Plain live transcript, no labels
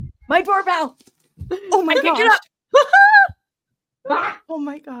My doorbell. Oh my gosh. Oh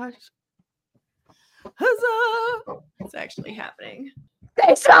my gosh. Huzzah. It's actually happening.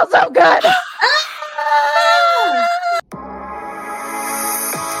 They smell so good.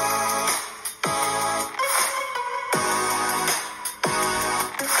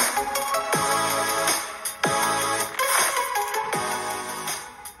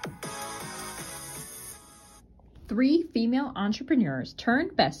 Three female entrepreneurs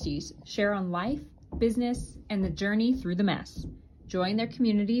turned besties share on life, business, and the journey through the mess. Join their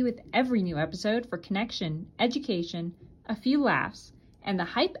community with every new episode for connection, education, a few laughs, and the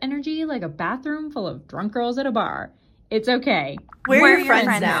hype energy like a bathroom full of drunk girls at a bar. It's okay. We're your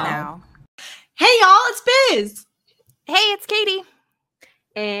friends now. Hey y'all, it's Biz. Hey, it's Katie.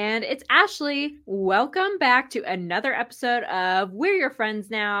 And it's Ashleigh. Welcome back to another episode of We're Your Friends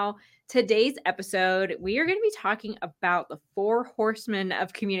Now. Today's episode, we are going to be talking about the 4 horsemen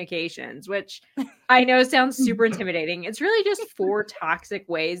of communications, which I know sounds super intimidating. It's really just 4 toxic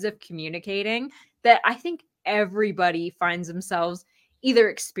ways of communicating that I think everybody finds themselves either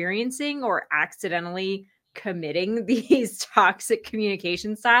experiencing or accidentally committing these toxic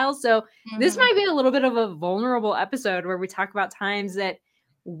communication styles. So this might be a little bit of a vulnerable episode where we talk about times that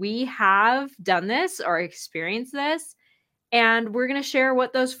we have done this or experienced this. And we're going to share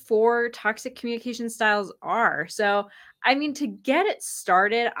what those 4 toxic communication styles are. So, I mean, to get it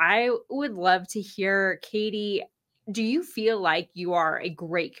started, I would love to hear, Katie, do you feel like you are a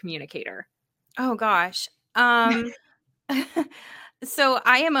great communicator? Oh, gosh. So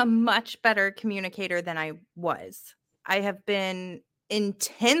I am a much better communicator than I was. I have been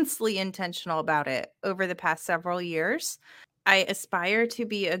intensely intentional about it over the past several years. I aspire to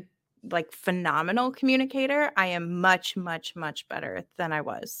be a phenomenal communicator. I am much, much, much better than I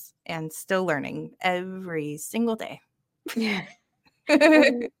was and still learning every single day. Yeah.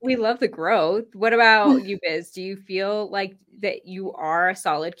 We love the growth. What about you, Biz? Do you feel like that you are a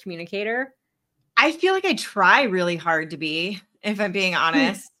solid communicator? I feel like I try really hard to be, if I'm being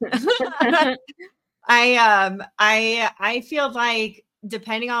honest. I feel like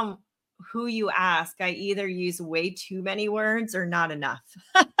depending on who you ask, I either use way too many words or not enough.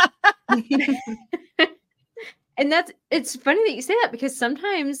 And it's funny that you say that because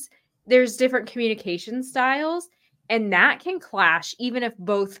sometimes there's different communication styles and that can clash even if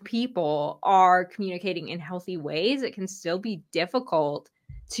both people are communicating in healthy ways. It can still be difficult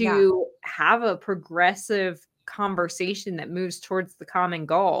to have a progressive conversation that moves towards the common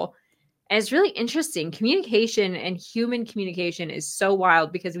goal. And it's really interesting. Communication and human communication is so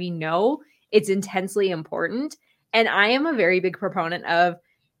wild because we know it's intensely important. And I am a very big proponent of,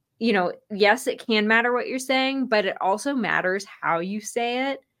 yes, it can matter what you're saying, but it also matters how you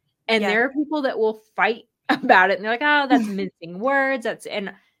say it. And there are people that will fight about it. And they're like, oh, that's mincing words.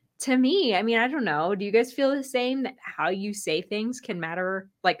 And to me, I mean, I don't know. Do you guys feel the same, that how you say things can matter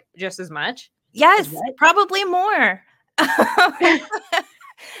like just as much? Yes, probably more.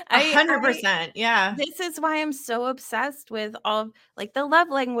 100%. Yeah. This is why I'm so obsessed with all the love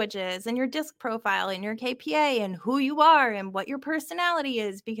languages and your DISC profile and your KPA and who you are and what your personality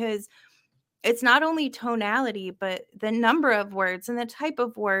is, because it's not only tonality, but the number of words and the type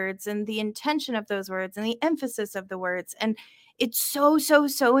of words and the intention of those words and the emphasis of the words. And it's so, so,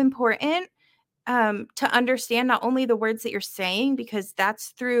 so important to understand not only the words that you're saying, because that's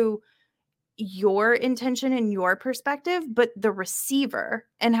through your intention and your perspective, but the receiver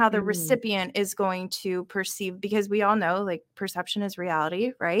and how the recipient is going to perceive, because we all know perception is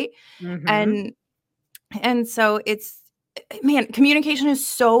reality, right? And so it's, man, communication is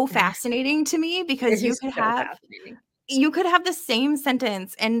so fascinating to me because you could have the same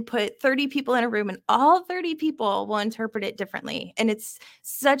sentence and put 30 people in a room and all 30 people will interpret it differently. And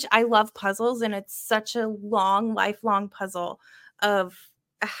I love puzzles, and it's such a lifelong puzzle of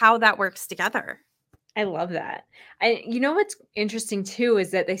how that works together. I love that. What's interesting too is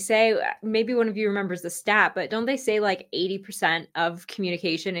that they say, maybe one of you remembers the stat, but don't they say 80% of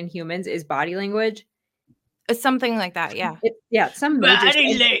communication in humans is body language? Something like that, yeah. Some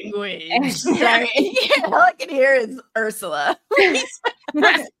body language. Sorry, all I can hear is Ursula.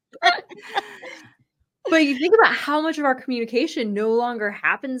 But you think about how much of our communication no longer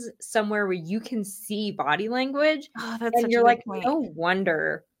happens somewhere where you can see body language. Oh, that's and you're like, point. No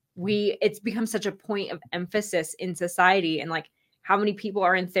wonder it's become such a point of emphasis in society. And how many people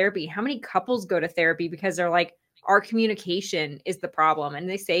are in therapy? How many couples go to therapy because they're like, our communication is the problem. And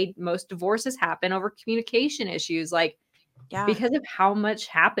they say most divorces happen over communication issues, because of how much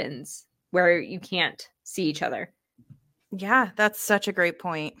happens where you can't see each other. Yeah, that's such a great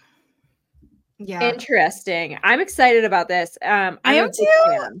point. Yeah. Interesting. I'm excited about this. I am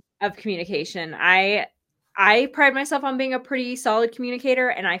too. of communication. I pride myself on being a pretty solid communicator,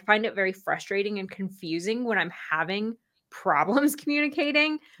 and I find it very frustrating and confusing when I'm having problems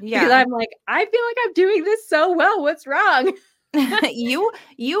communicating because I'm like, I feel like I'm doing this so well. What's wrong?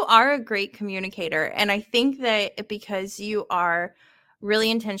 You are a great communicator, and I think that because you are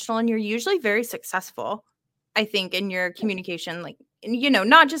really intentional and you're usually very successful, I think, in your communication, like,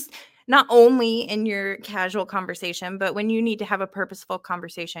 not only in your casual conversation, but when you need to have a purposeful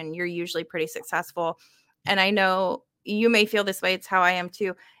conversation, you're usually pretty successful. And I know you may feel this way. It's how I am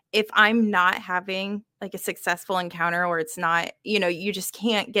too. If I'm not having like a successful encounter, or it's not, you just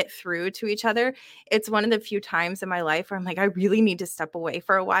can't get through to each other, it's one of the few times in my life where I'm like, I really need to step away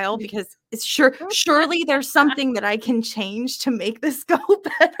for a while, because it's surely there's something that I can change to make this go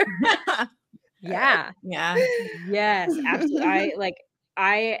better. Yeah. Yes, absolutely.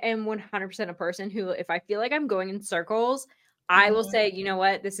 I am 100% a person who, if I feel like I'm going in circles, I will say, you know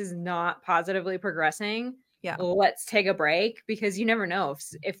what, this is not positively progressing. Yeah. Let's take a break, because you never know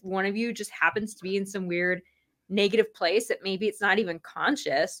if one of you just happens to be in some weird negative place that maybe it's not even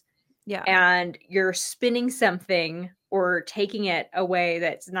conscious. Yeah. And you're spinning something or taking it away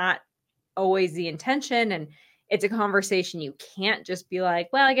that's not always the intention. And it's a conversation you can't just be like,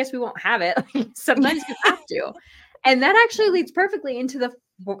 well, I guess we won't have it. Sometimes you have to. And that actually leads perfectly into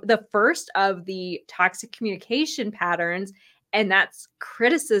the first of the toxic communication patterns, and that's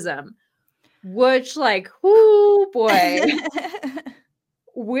criticism, which, like, oh boy,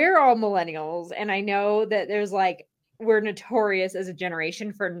 we're all millennials. And I know that there's like, we're notorious as a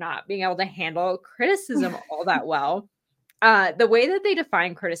generation for not being able to handle criticism all that well. The way that they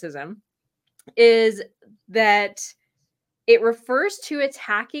define criticism is that it refers to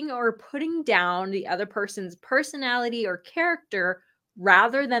attacking or putting down the other person's personality or character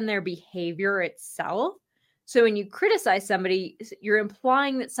rather than their behavior itself. So when you criticize somebody, you're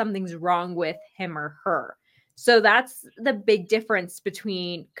implying that something's wrong with him or her. So that's the big difference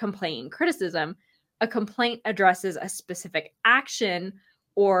between complaint and criticism. A complaint addresses a specific action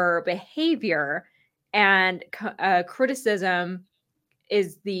or behavior, and criticism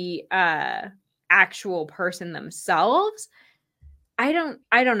is the actual person themselves. I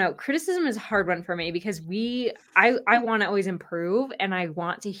don't know. Criticism is a hard one for me, because I want to always improve, and I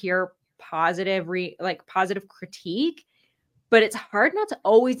want to hear positive critique, but it's hard not to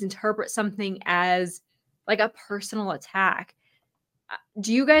always interpret something as like a personal attack.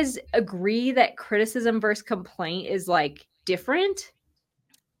 Do you guys agree that criticism versus complaint is like different?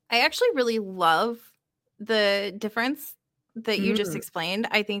 I actually really love the difference that you just explained.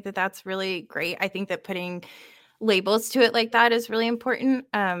 I think that that's really great. I think that putting labels to it like that is really important.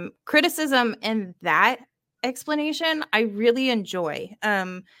 Criticism and that explanation, I really enjoy.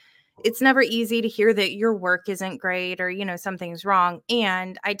 It's never easy to hear that your work isn't great, or, something's wrong.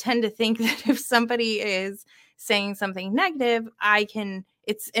 And I tend to think that if somebody is saying something negative,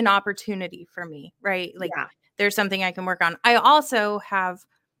 it's an opportunity for me, right? Like, there's something I can work on. I also have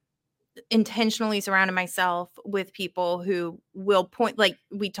intentionally surrounded myself with people who will point, like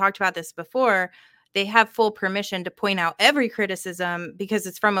we talked about this before, they have full permission to point out every criticism because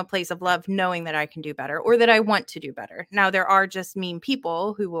it's from a place of love, knowing that I can do better, or that I want to do better. Now, there are just mean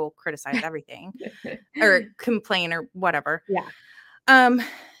people who will criticize everything or complain or whatever. Yeah.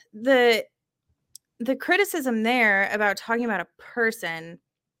 The criticism there about talking about a person,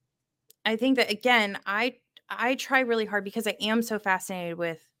 I think that, again, I try really hard, because I am so fascinated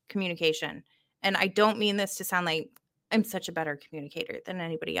with communication. And I don't mean this to sound like I'm such a better communicator than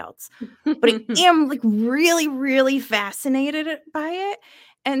anybody else, but I am like really, really fascinated by it.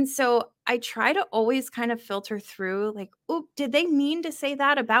 And so I try to always kind of filter through, like, oh, did they mean to say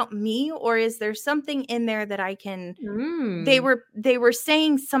that about me? Or is there something in there that I can, they were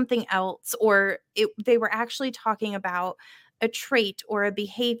saying something else, or they were actually talking about a trait or a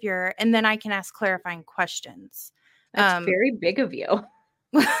behavior, and then I can ask clarifying questions. That's very big of you.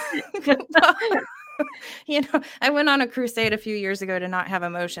 I went on a crusade a few years ago to not have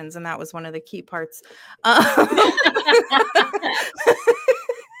emotions, and that was one of the key parts.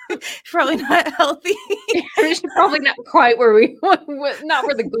 Probably not healthy. Probably not quite where not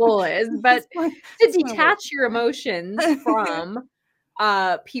where the goal is, but to detach your emotions from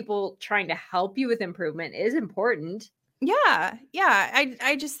people trying to help you with improvement is important. Yeah.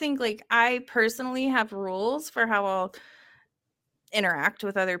 I just think, like, I personally have rules for how I'll interact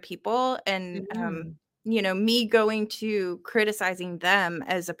with other people, and me going to criticizing them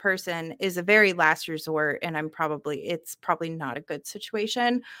as a person is a very last resort, and it's probably not a good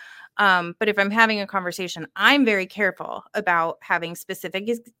situation. But if I'm having a conversation, I'm very careful about having specific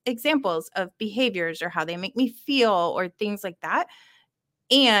examples of behaviors or how they make me feel or things like that.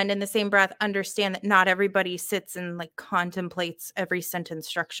 And in the same breath, understand that not everybody sits and like contemplates every sentence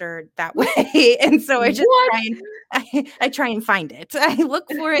structure that way. And so I just I try and find it. I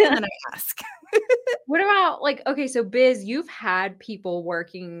look for it and then I ask. What about like, okay, so Biz, you've had people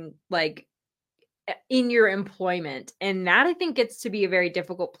working like in your employment, and that I think gets to be a very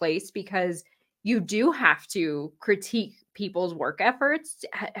difficult place because you do have to critique people's work efforts.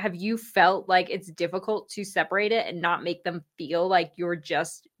 Have you felt like it's difficult to separate it and not make them feel like you're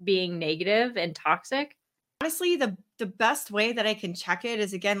just being negative and toxic? Honestly, the best way that I can check it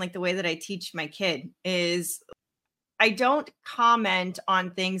is, again, like the way that I teach my kid is I don't comment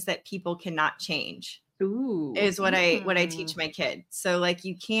on things that people cannot change. Ooh. Is what I teach my kid. So like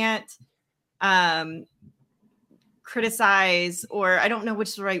you can't criticize, or I don't know which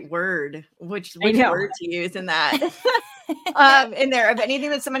is the right word, which word to use in that in there, of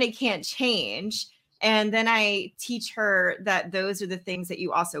anything that somebody can't change. And then I teach her that those are the things that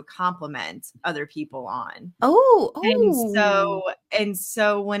you also compliment other people on. And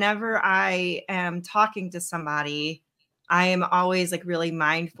so whenever I am talking to somebody, I am always like really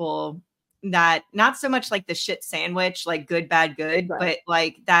mindful that not so much like the shit sandwich, like good, bad, good, right, but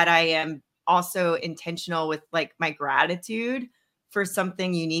like that I am also intentional with like my gratitude for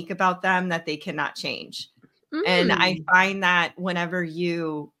something unique about them that they cannot change. And I find that whenever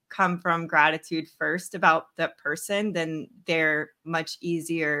you come from gratitude first about that person, then they're much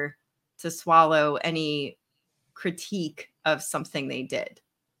easier to swallow any critique of something they did.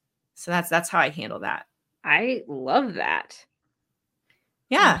 So that's how I handle that. I love that.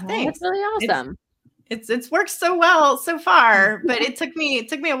 Yeah, thanks. That's really awesome. It's worked so well so far, but it took me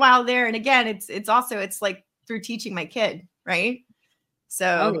a while there. And again, it's like through teaching my kid, right?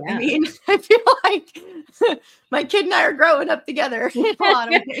 So I mean, I feel like my kid and I are growing up together. In a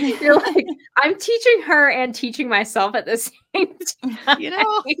lot of ways. You're like, I'm teaching her and teaching myself at the same time. You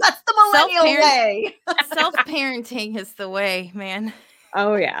know, that's the millennial way. Self-parenting is the way, man.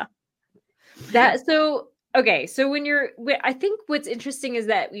 Oh yeah. Okay, so I think what's interesting is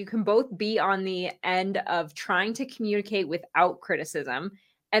that you can both be on the end of trying to communicate without criticism,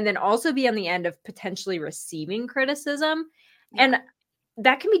 and then also be on the end of potentially receiving criticism. Yeah. And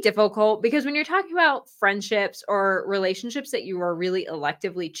that can be difficult because when you're talking about friendships or relationships that you are really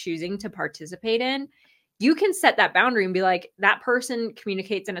electively choosing to participate in, you can set that boundary and be like, that person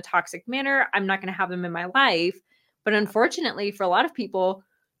communicates in a toxic manner. I'm not going to have them in my life. But unfortunately, for a lot of people,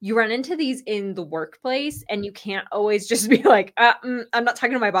 you run into these in the workplace and you can't always just be like, I'm not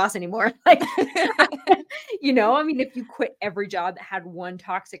talking to my boss anymore. Like, you know, I mean, if you quit every job that had one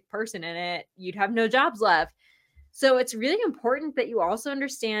toxic person in it, you'd have no jobs left. So it's really important that you also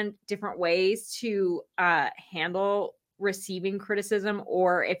understand different ways to handle receiving criticism,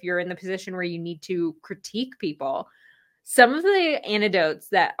 or if you're in the position where you need to critique people. Some of the antidotes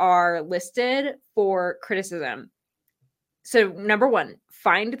that are listed for criticism. So number one,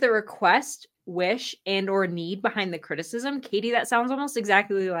 find the request, wish, and or need behind the criticism. Katie, that sounds almost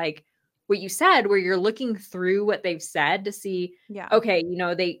exactly like what you said, where you're looking through what they've said to see, okay, you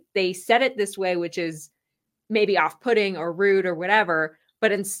know, they said it this way, which is maybe off-putting or rude or whatever,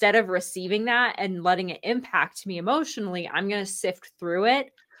 but instead of receiving that and letting it impact me emotionally, I'm going to sift through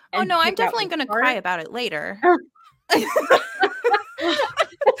it. Oh no, I'm definitely going to cry about it later. I just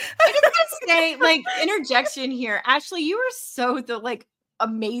want to say, like, interjection here. Ashleigh, you are so the like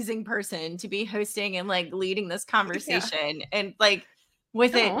amazing person to be hosting and like leading this conversation and like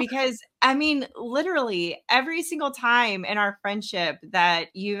with it, because I mean, literally every single time in our friendship that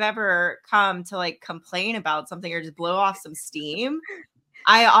you've ever come to like complain about something or just blow off some steam,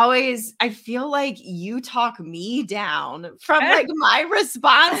 I feel like you talk me down from like my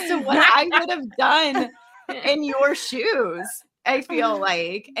response to what I would have done in your shoes. I feel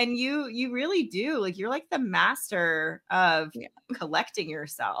like, and you really do, like, you're like the master of collecting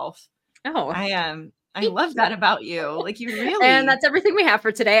yourself. I love that about you. Like, you really, and that's everything we have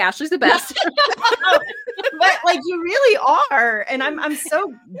for today. Ashleigh's the best. But like, you really are, and I'm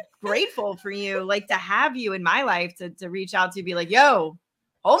so grateful for you, like, to have you in my life to reach out to, be like, yo,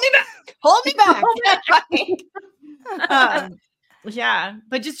 hold me back. Yeah,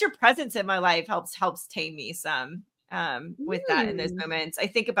 but just your presence in my life helps tame me some with that in those moments. I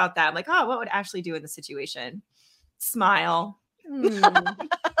think about that. I'm like, oh, what would Ashleigh do in the situation? Smile.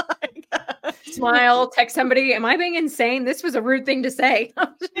 Smile, text somebody, am I being insane? This was a rude thing to say.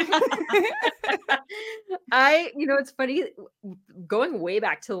 It's funny, going way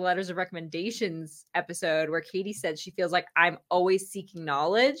back to the letters of recommendations episode where Katie said she feels like I'm always seeking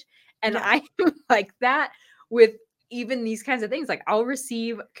knowledge. And I'm like that with even these kinds of things. Like, I'll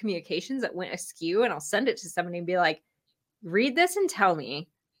receive communications that went askew and I'll send it to somebody and be like, read this and tell me,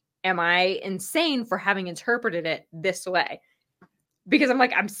 am I insane for having interpreted it this way? Because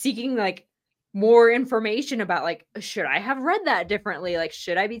I'm seeking like more information about like, should I have read that differently? Like,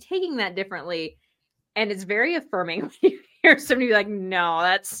 should I be taking that differently? And it's very affirming when you hear somebody be like,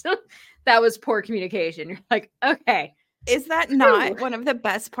 no, that was poor communication. You're like, okay. Is that not one of the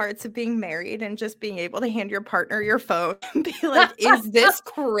best parts of being married and just being able to hand your partner your phone and be like, is this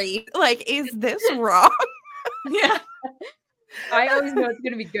great? Like, is this wrong? Yeah. I always know it's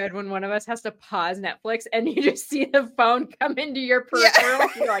going to be good when one of us has to pause Netflix and you just see the phone come into your peripheral. Yeah.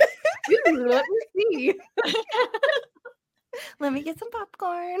 You're like, let me see. Let me get some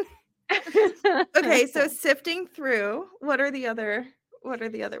popcorn. Okay, so sifting through, what are the other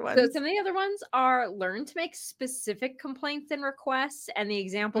ones? So some of the other ones are learn to make specific complaints and requests. And the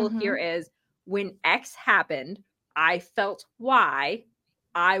example here is when X happened, I felt Y,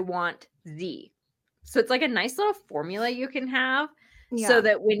 I want Z. So it's like a nice little formula you can have so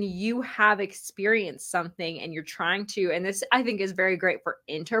that when you have experienced something and you're trying to, and this I think is very great for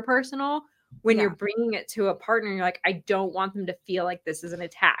interpersonal, when you're bringing it to a partner, you're like, I don't want them to feel like this is an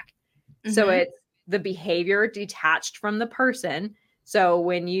attack. So it's the behavior detached from the person. So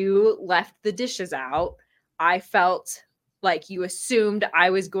when you left the dishes out, I felt like you assumed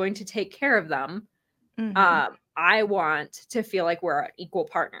I was going to take care of them. I want to feel like we're an equal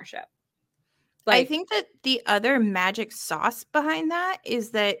partnership. I think that the other magic sauce behind that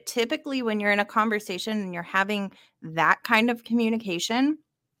is that typically when you're in a conversation and you're having that kind of communication,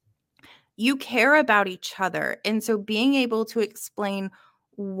 you care about each other. And so being able to explain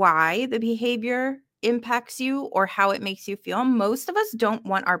why the behavior impacts you or how it makes you feel. Most of us don't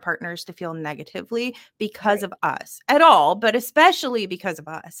want our partners to feel negatively because of us at all, but especially because of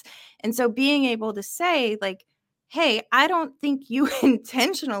us. And so being able to say like, hey, I don't think you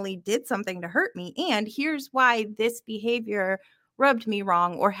intentionally did something to hurt me. And here's why this behavior rubbed me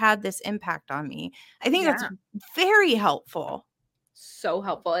wrong or had this impact on me. I think that's very helpful. So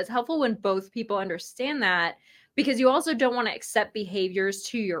helpful. It's helpful when both people understand that, because you also don't want to accept behaviors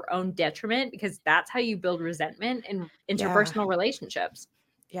to your own detriment, because that's how you build resentment in interpersonal relationships.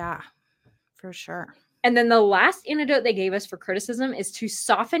 Yeah, for sure. And then the last antidote they gave us for criticism is to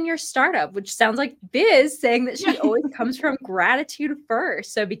soften your startup, which sounds like Biz saying that she always comes from gratitude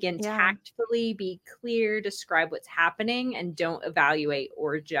first. So begin tactfully, be clear, describe what's happening, and don't evaluate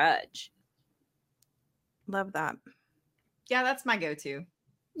or judge. Love that. Yeah, that's my go-to.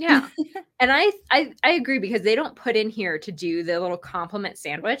 Yeah. And I agree, because they don't put in here to do the little compliment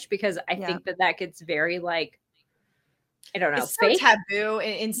sandwich, because I think that gets very like, I don't know, it's so taboo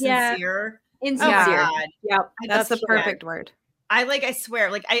and insincere. Insincere. Oh yep. That's the perfect word. I swear,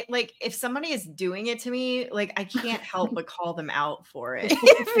 if somebody is doing it to me, like I can't help but call them out for it.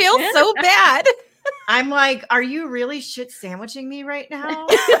 It feels so bad. I'm like, are you really shit sandwiching me right now?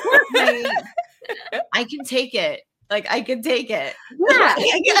 I can take it. Like, I can take it. Yeah.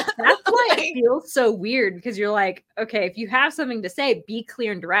 That's why it feels so weird, because you're like, okay, if you have something to say, be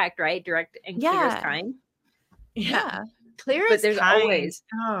clear and direct, right? Direct and clear is kind. Yeah. Clear but is there's kind. Always.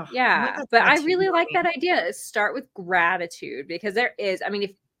 But I really like that idea. Start with gratitude, because there is, I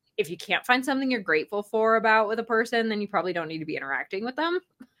mean, if you can't find something you're grateful for about with a person, then you probably don't need to be interacting with them.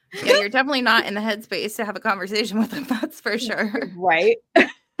 Yeah, you're definitely not in the headspace to have a conversation with them. That's for sure. Right.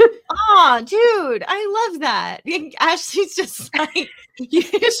 Oh, dude, I love that. Ashleigh's just like, you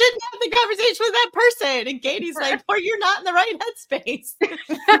shouldn't have the conversation with that person. And Katie's like, or you're not in the right headspace.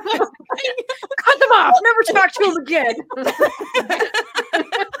 Cut them off. Never talk to them again. That's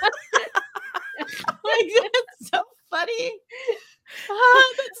so funny.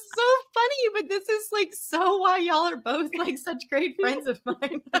 Oh, that's so funny. But this is like so why y'all are both like such great friends of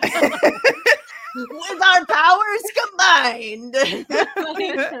mine. With our powers combined.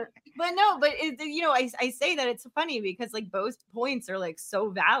 But I say that it's funny because like both points are like so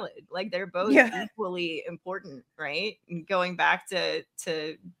valid. Like they're both equally important, right? And going back to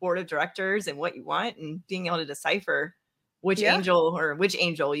board of directors and what you want and being able to decipher which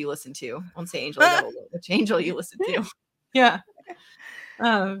angel you listen to. I won't say angel, which angel you listen to. Yeah.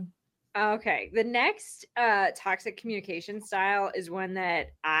 Okay. The next toxic communication style is one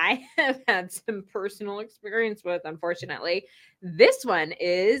that I have had some personal experience with, unfortunately. This one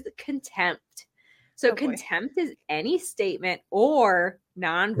is contempt. So contempt is any statement or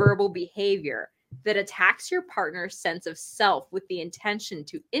nonverbal behavior that attacks your partner's sense of self with the intention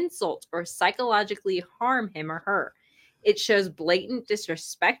to insult or psychologically harm him or her. It shows blatant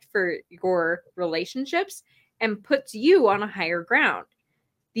disrespect for your relationships and puts you on a higher ground.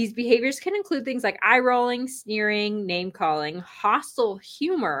 These behaviors can include things like eye rolling, sneering, name calling, hostile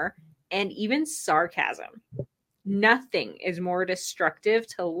humor, and even sarcasm. nothing is more destructive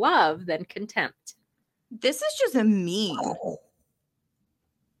to love than contempt. This is just a meme.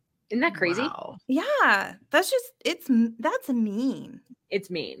 Isn't that crazy? Wow. Yeah, that's mean. It's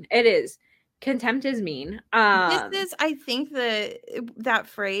mean. It is. Contempt is mean. This is, I think that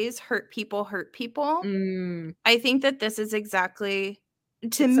phrase, hurt people. I think that this is exactly,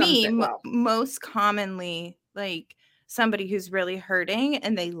 to me, most commonly, like somebody who's really hurting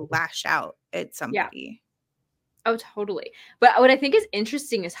and they lash out at somebody. Oh, totally. But what I think is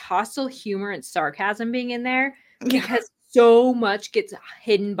interesting is hostile humor and sarcasm being in there, because so much gets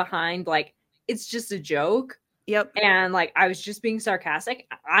hidden behind, like, it's just a joke. Yep. And like, I was just being sarcastic.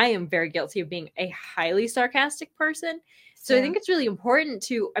 I am very guilty of being a highly sarcastic person. So I think it's really important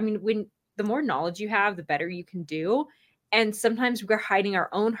to, when the more knowledge you have, the better you can do. And sometimes we're hiding our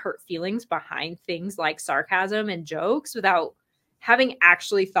own hurt feelings behind things like sarcasm and jokes without having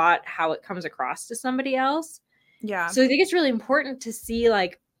actually thought how it comes across to somebody else. Yeah. So I think it's really important to see,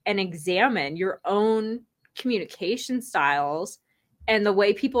 like, and examine your own communication styles and the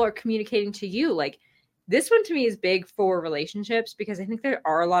way people are communicating to you. Like, this one to me is big for relationships, because I think there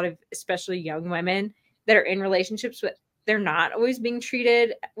are a lot of, especially young women, that are in relationships, but they're not always being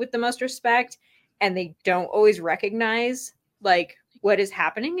treated with the most respect, and they don't always recognize, like, what is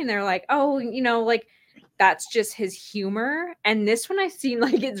happening. And they're like, oh, like, that's just his humor. And this one I've seen,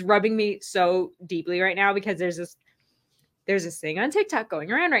 like, it's rubbing me so deeply right now, because there's this thing on TikTok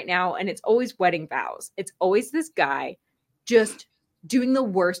going around right now, and it's always wedding vows. It's always this guy just doing the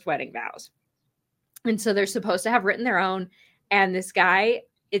worst wedding vows. And so they're supposed to have written their own. And this guy,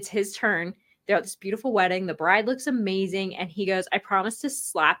 it's his turn. They're at this beautiful wedding. The bride looks amazing. And he goes, I promise to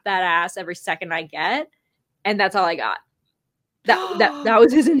slap that ass every second I get. And that's all I got. That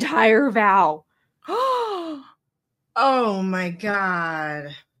was his entire vow. Oh my God.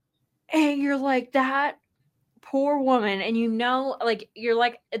 And you're like, that poor woman. And like, you're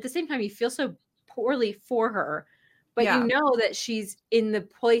like, at the same time, you feel so poorly for her. But you know that she's in the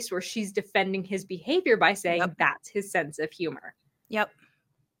place where she's defending his behavior by saying that's his sense of humor. Yep.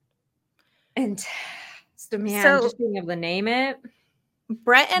 And so, man, just being able to name it.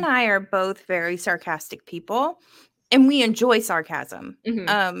 Brett and I are both very sarcastic people, and we enjoy sarcasm.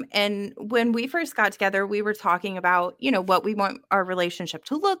 Mm-hmm. And when we first got together, we were talking about, what we want our relationship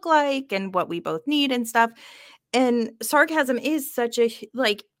to look like and what we both need and stuff. And sarcasm is such a,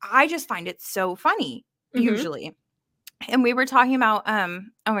 like, I just find it so funny, usually. And we were talking about, oh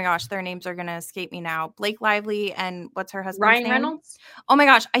my gosh, their names are going to escape me now. Blake Lively and what's her husband's name? Ryan Reynolds. Oh my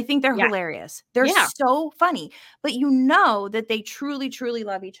gosh, I think they're hilarious. They're so funny. But you know that they truly, truly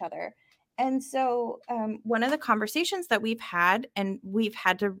love each other. And so one of the conversations that we've had, and we've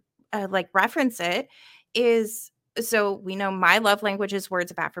had to reference it, is, so we know my love language is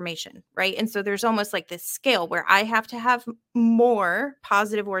words of affirmation, right? And so there's almost like this scale where I have to have more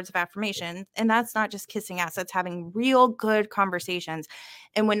positive words of affirmation. And that's not just kissing ass, that's having real good conversations.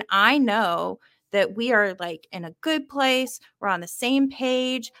 And when I know that we are like in a good place, we're on the same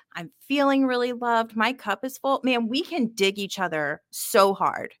page, I'm feeling really loved, my cup is full, man, we can dig each other so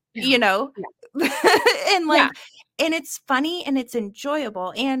hard, and like, and it's funny and it's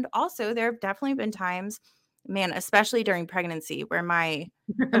enjoyable. And also there have definitely been times, man, especially during pregnancy, where my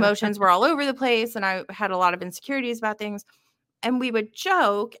emotions were all over the place and I had a lot of insecurities about things. And we would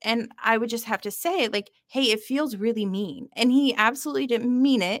joke, and I would just have to say, like, hey, it feels really mean. And he absolutely didn't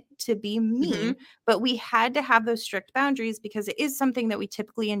mean it to be mean, but we had to have those strict boundaries because it is something that we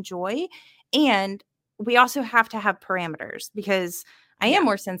typically enjoy. And we also have to have parameters, because I am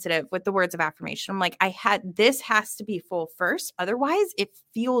more sensitive with the words of affirmation. I'm like, this has to be full first. Otherwise, it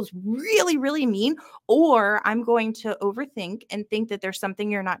feels really, really mean. Or I'm going to overthink and think that there's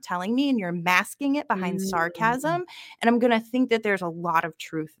something you're not telling me and you're masking it behind sarcasm. And I'm going to think that there's a lot of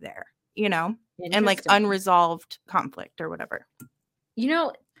truth there, and like unresolved conflict or whatever.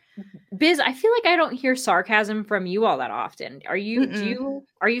 Biz, I feel like I don't hear sarcasm from you all that often. Are you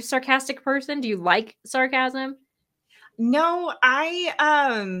a sarcastic person? Do you like sarcasm? No,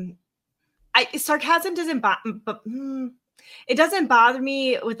 sarcasm doesn't it doesn't bother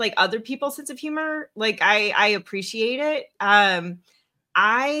me with like other people's sense of humor. Like I appreciate it.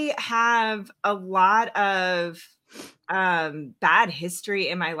 I have a lot of bad history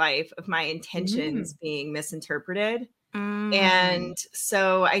in my life of my intentions being misinterpreted. And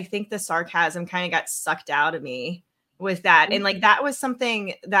so I think the sarcasm kind of got sucked out of me with that. And like, that was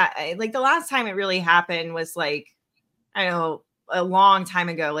something that like the last time it really happened was like, I don't know, a long time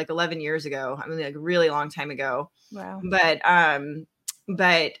ago, like 11 years ago. I mean, like a really long time ago. Wow. But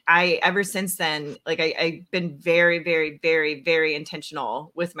I, ever since then, like I've been very, very, very, very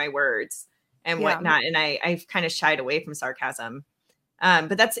intentional with my words. and whatnot. And I've kind of shied away from sarcasm.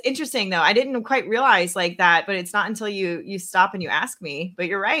 But that's interesting though. I didn't quite realize like that, but it's not until you stop and you ask me. But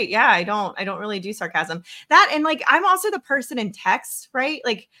you're right. Yeah, I don't really do sarcasm. That, and like I'm also the person in text, right?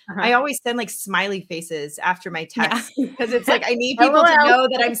 Like I always send like smiley faces after my text because it's like I need people to know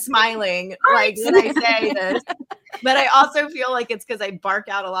that I'm smiling like when I say this. But I also feel like it's because I bark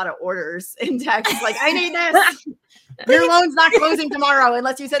out a lot of orders in text. Like I need this. Your loan's not closing tomorrow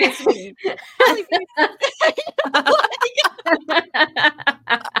unless you send this to me.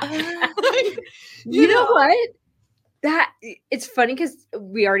 You know what? That it's funny because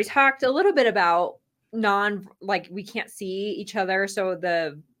we already talked a little bit about we can't see each other, so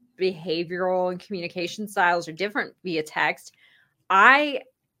the behavioral and communication styles are different via text. I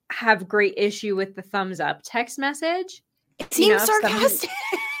have great issue with the thumbs up text message. It seems sarcastic.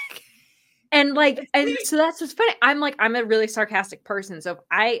 And so that's what's funny. I'm a really sarcastic person. So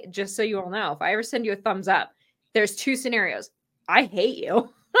just so you all know, if I ever send you a thumbs up, there's two scenarios. I hate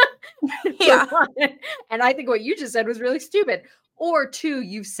you. Yeah. And I think what you just said was really stupid. Or two,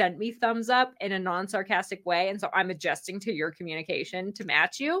 you've sent me thumbs up in a non-sarcastic way. And so I'm adjusting to your communication to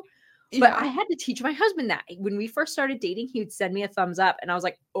match you. But I had to teach my husband that when we first started dating, he would send me a thumbs up and I was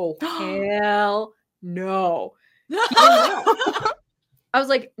like, oh, hell no. I was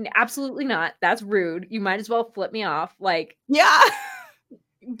like, absolutely not. That's rude. You might as well flip me off. Like, yeah.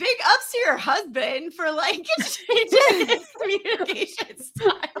 Big ups to your husband for like changing his communication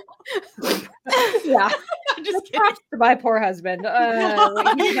style. Yeah. I'm just kidding. To my poor husband.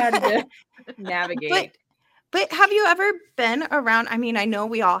 He had to navigate. But have you ever been around? I mean, I know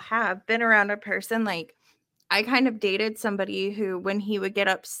we all have been around a person. Like, I kind of dated somebody who, when he would get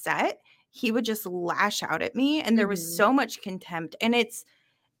upset, he would just lash out at me, and there was so much contempt. And it's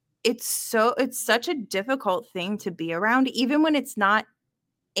such a difficult thing to be around, even when it's not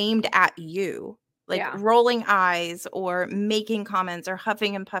aimed at you, like rolling eyes or making comments or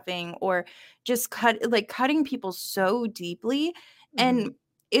huffing and puffing or just cutting people so deeply. And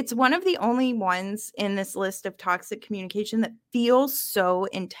it's one of the only ones in this list of toxic communication that feels so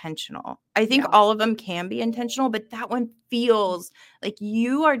intentional. I think all of them can be intentional, but that one feels like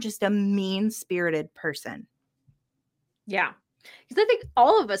you are just a mean-spirited person. Yeah. Because I think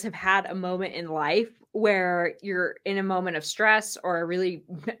all of us have had a moment in life where you're in a moment of stress or a really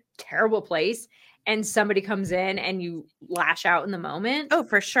terrible place and somebody comes in and you lash out in the moment. Oh,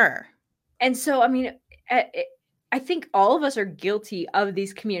 for sure. And so, I mean, I think all of us are guilty of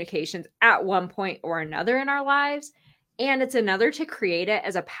these communications at one point or another in our lives. And it's another to create it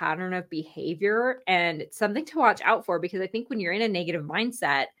as a pattern of behavior. And it's something to watch out for, because I think when you're in a negative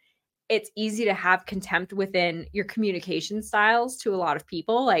mindset, it's easy to have contempt within your communication styles to a lot of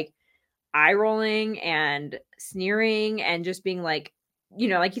people, like eye rolling and sneering and just being like, you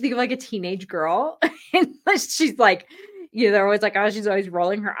know, like you think of like a teenage girl and she's like, you know, they're always like, oh, she's always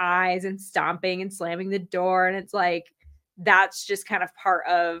rolling her eyes and stomping and slamming the door. And it's like, that's just kind of part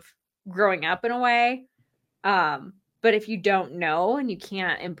of growing up in a way. But if you don't know and you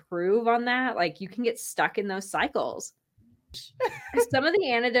can't improve on that, like you can get stuck in those cycles. Some of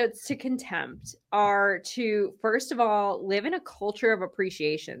the antidotes to contempt are to, first of all, live in a culture of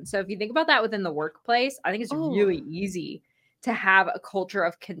appreciation. So if you think about that within the workplace, I think it's really easy to have a culture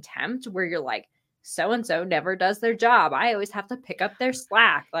of contempt where you're like, so-and-so never does their job. I always have to pick up their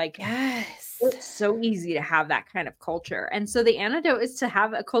slack. Like, yes, it's so easy to have that kind of culture. And so the antidote is to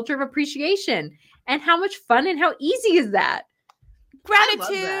have a culture of appreciation. And how much fun and how easy is that?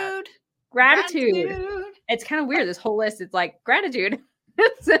 Gratitude. It's kind of weird. This whole list, it's like gratitude.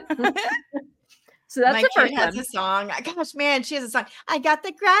 So that's my the first kid has one. a song. Gosh, man, she has a song. I got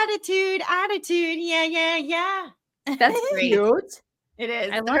the gratitude attitude. Yeah. That's cute. It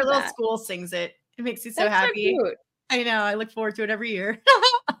is. I love Her little that. school sings it. It makes me so That's happy. So cute. I know. I look forward to it every year.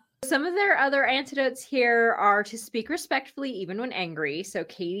 Some of their other antidotes here are to speak respectfully even when angry. So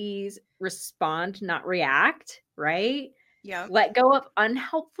Katie's respond, not react, right? Yeah. Let go of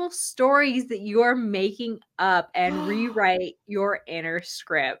unhelpful stories that you are making up and rewrite your inner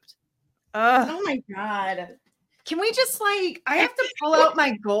script. Oh my God. Can we just I have to pull out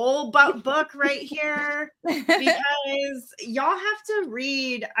my goal book right here because y'all have to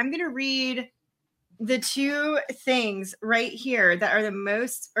read. I'm going to read the two things right here that are the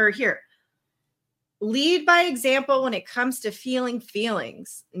most, or here. Lead by example when it comes to feeling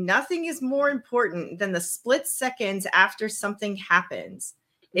feelings. Nothing is more important than the split seconds after something happens.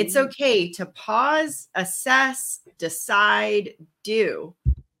 It's okay to pause, assess, decide, do,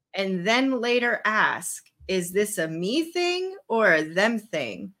 and then later ask, is this a me thing or a them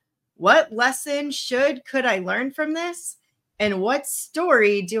thing? What lesson could I learn from this? And what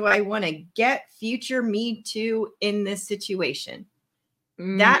story do I want to get future me to in this situation?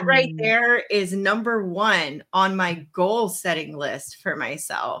 That right there is number one on my goal setting list for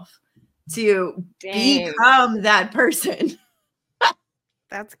myself, to become that person.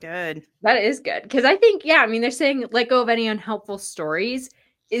 That's good. That is good. Because I think, yeah, I mean, they're saying let go of any unhelpful stories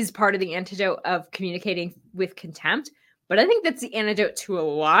is part of the antidote of communicating with contempt. But I think that's the antidote to a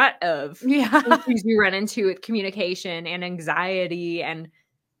lot of issues you run into with communication and anxiety. And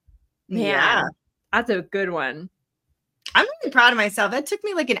man, that's a good one. I'm really proud of myself. That took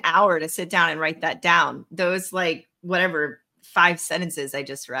me like an hour to sit down and write that down. Those like whatever 5 sentences I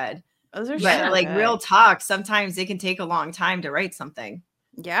just read. Those are but like good. Real talk, sometimes it can take a long time to write something.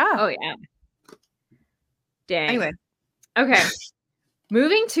 Yeah. Oh yeah. Dang. Anyway. Okay.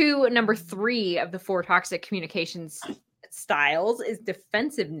 Moving to number 3 of the 4 toxic communications styles is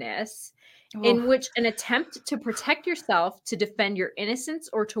defensiveness, in which an attempt to protect yourself, to defend your innocence,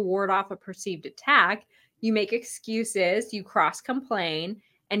 or to ward off a perceived attack, you make excuses, you cross-complain,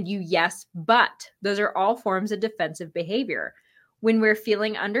 and you yes, but. Those are all forms of defensive behavior. When we're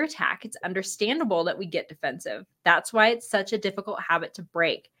feeling under attack, it's understandable that we get defensive. That's why it's such a difficult habit to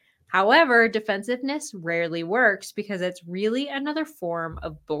break. However, defensiveness rarely works because it's really another form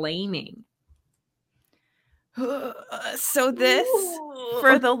of blaming. So this,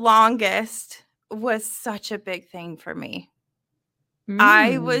 for the longest, was such a big thing for me.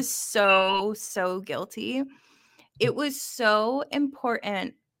 I was so guilty. It was so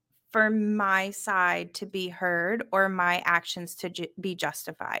important for my side to be heard or my actions to be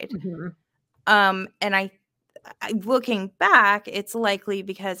justified. And I looking back, it's likely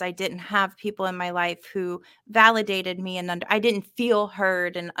because I didn't have people in my life who validated me, and I didn't feel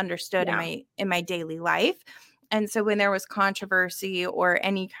heard and understood in my daily life. And so when there was controversy or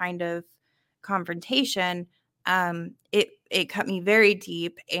any kind of confrontation, it cut me very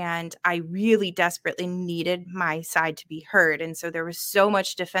deep, and I really desperately needed my side to be heard. And so there was so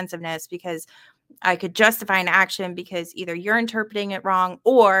much defensiveness because I could justify an action because either you're interpreting it wrong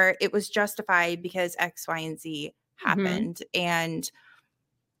or it was justified because X, Y, and Z happened. And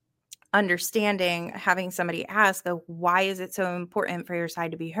understanding, having somebody ask, why is it so important for your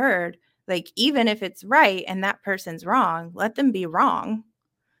side to be heard? Like, even if it's right and that person's wrong, let them be wrong.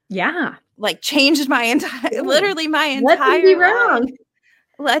 Yeah. Like, changed my entire, literally my entire Let them be wrong. life.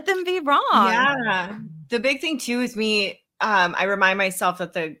 Let them be wrong. Yeah. The big thing too is me, I remind myself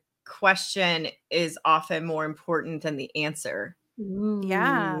that the question is often more important than the answer.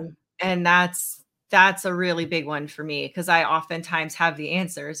 Yeah. And that's a really big one for me, because I oftentimes have the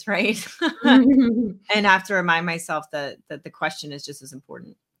answers, right? And have to remind myself that the question is just as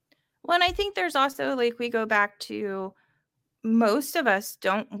important. Well, and I think there's also, like, we go back to, most of us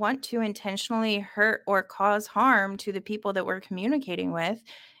don't want to intentionally hurt or cause harm to the people that we're communicating with.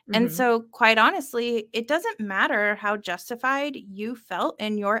 And so, quite honestly, it doesn't matter how justified you felt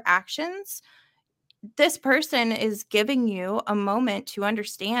in your actions. This person is giving you a moment to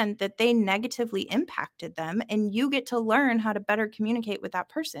understand that they negatively impacted them, and you get to learn how to better communicate with that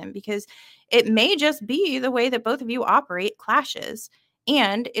person, because it may just be the way that both of you operate clashes.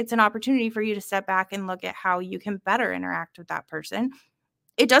 And it's an opportunity for you to step back and look at how you can better interact with that person.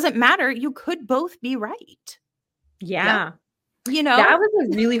 It doesn't matter. You could both be right. Yeah. You know, that was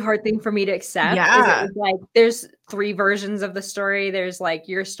a really hard thing for me to accept. Yeah. Is it was like, there's 3 versions of the story. There's like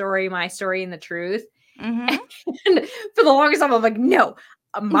your story, my story, and the truth. And for the longest time, I'm like, no,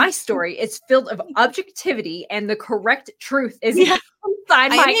 my story is filled of objectivity, and the correct truth is inside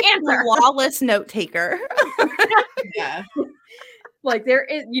my answer. Flawless note taker. Yeah. Like, there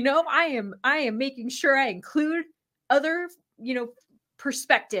is, I am making sure I include other,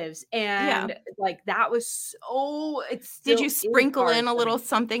 perspectives, and like, that was so. Did you sprinkle in a little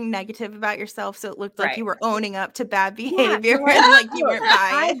something negative about yourself so it looked like you were owning up to bad behavior and like you weren't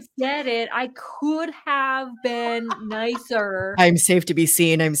biased? I get it. I could have been nicer. I'm safe to be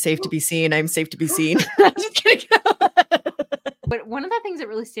seen. I'm safe to be seen. I'm safe to be seen. Just kidding. But one of the things that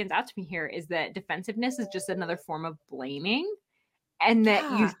really stands out to me here is that defensiveness is just another form of blaming, and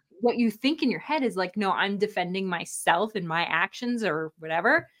that what you think in your head is like, no, I'm defending myself and my actions or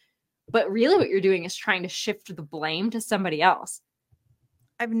whatever. But really what you're doing is trying to shift the blame to somebody else.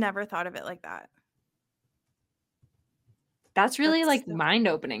 I've never thought of it like that. That's really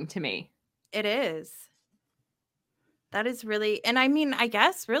mind-opening to me. It is. That is really, and I mean, I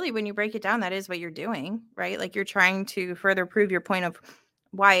guess really when you break it down, that is what you're doing, right? Like, you're trying to further prove your point of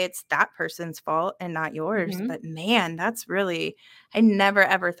why it's that person's fault and not yours. But man, that's really, I never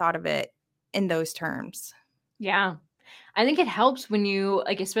ever thought of it in those terms. Yeah. I think it helps when you,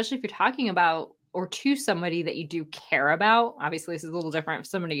 like, especially if you're talking about or to somebody that you do care about. Obviously, this is a little different if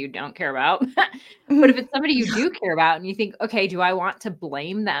somebody you don't care about. But if it's somebody you do care about and you think, okay, do I want to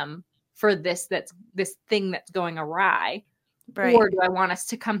blame them for this thing that's going awry? Right. Or do I want us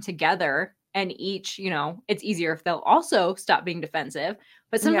to come together and each, it's easier if they'll also stop being defensive.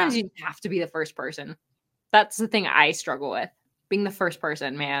 But sometimes you have to be the first person. That's the thing I struggle with, being the first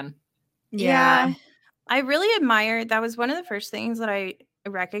person, man. Yeah. I really admire, that was one of the first things that I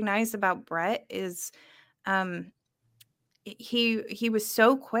recognized about Brett is he was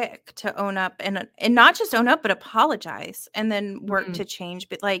so quick to own up and not just own up, but apologize and then work to change.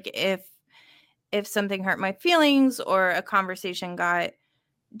 But like if something hurt my feelings or a conversation got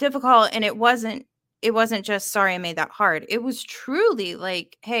difficult and it wasn't just sorry I made that hard. It was truly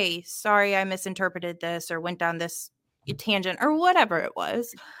like, hey, sorry I misinterpreted this or went down this tangent or whatever it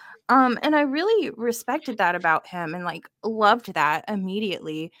was. And I really respected that about him and like loved that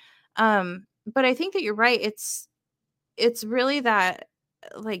immediately. But I think that you're right. It's really that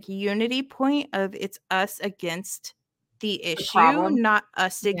like unity point of it's us against the issue, not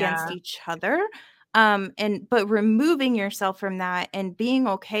us against each other. But removing yourself from that and being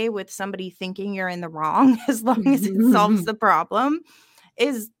okay with somebody thinking you're in the wrong as long as it solves the problem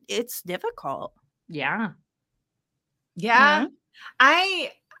it's difficult. Yeah.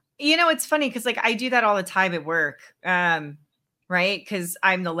 It's funny because like I do that all the time at work. Right? Because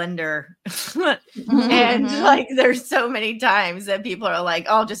I'm the lender. And like there's so many times that people are like,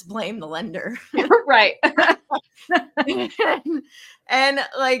 I'll just blame the lender. Right. and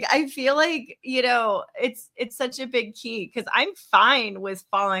like I feel like, it's such a big key because I'm fine with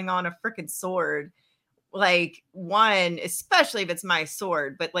falling on a freaking sword. Like one, especially if it's my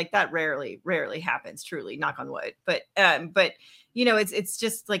sword, but like that rarely happens, truly, knock on wood. But it's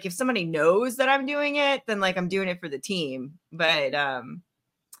just like if somebody knows that I'm doing it, then like I'm doing it for the team. But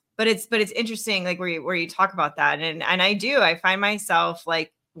it's interesting, like where you talk about that, and I find myself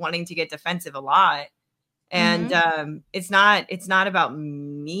like wanting to get defensive a lot, and it's not about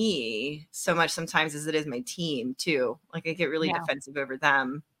me so much sometimes as it is my team too. Like I get really defensive over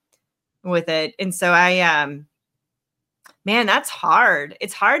them with it, and so man, that's hard.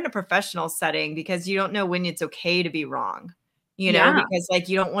 It's hard in a professional setting because you don't know when it's okay to be wrong. Because like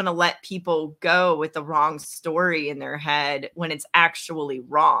you don't want to let people go with the wrong story in their head when it's actually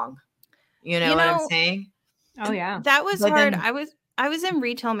wrong. You know what I'm saying? Oh yeah. That was hard. I was in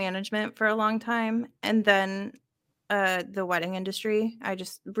retail management for a long time and then the wedding industry. I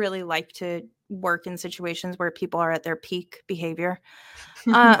just really like to work in situations where people are at their peak behavior.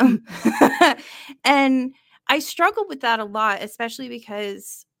 And I struggled with that a lot, especially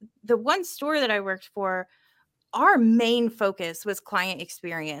because the one store that I worked for, our main focus was client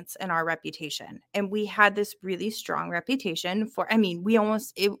experience and our reputation. And we had this really strong reputation for, there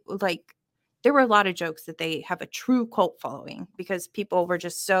were a lot of jokes that they have a true cult following because people were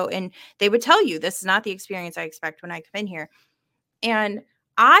just and they would tell you, this is not the experience I expect when I come in here. And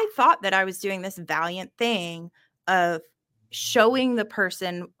I thought that I was doing this valiant thing of showing the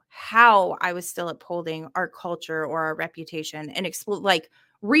person how I was still upholding our culture or our reputation and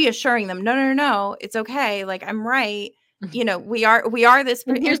reassuring them, no, it's okay. Like I'm right. We are this.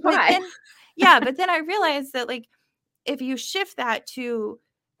 Here's why. But then I realized that like, if you shift that to,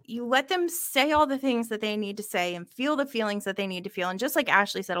 you let them say all the things that they need to say and feel the feelings that they need to feel. And just like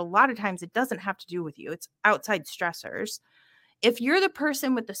Ashleigh said, a lot of times it doesn't have to do with you. It's outside stressors. If you're the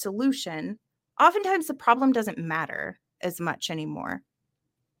person with the solution, oftentimes the problem doesn't matter as much anymore.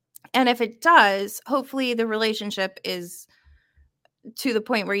 And if it does, hopefully the relationship is to the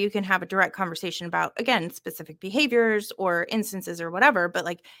point where you can have a direct conversation about, again, specific behaviors or instances or whatever. But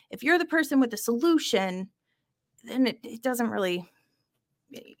like, if you're the person with the solution, then it doesn't really,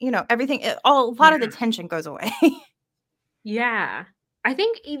 everything, a lot of the tension goes away. Yeah. I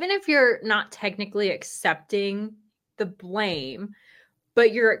think even if you're not technically accepting the blame,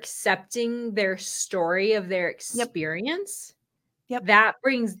 but you're accepting their story of their experience, that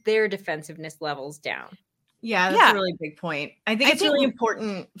brings their defensiveness levels down. Yeah, that's a really big point. I think it's really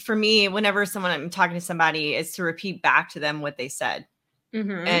important for me whenever I'm talking to somebody is to repeat back to them what they said.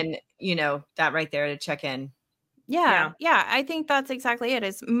 And, that right there to check in. Yeah. I think that's exactly it.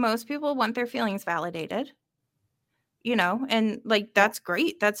 Is most people want their feelings validated, and like, that's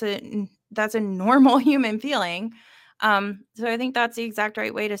great. That's a normal human feeling. So I think that's the exact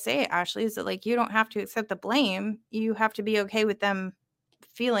right way to say it, Ashleigh, is that like, you don't have to accept the blame. You have to be okay with them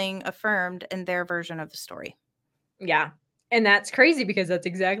feeling affirmed in their version of the story. Yeah. And that's crazy because that's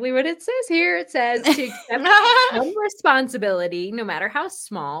exactly what it says here. It says to accept some responsibility, no matter how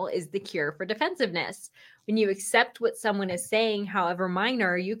small, is the cure for defensiveness. When you accept what someone is saying, however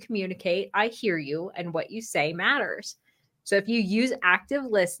minor, you communicate, I hear you, and what you say matters. So if you use active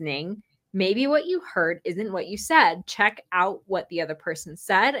listening, maybe what you heard isn't what you said. Check out what the other person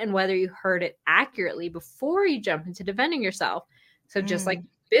said and whether you heard it accurately before you jump into defending yourself. So just like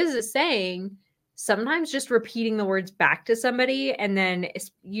Biz is saying, sometimes just repeating the words back to somebody, and then,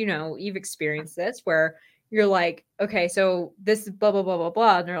 you know, you've experienced this where you're like, okay, so this is blah, blah, blah, blah,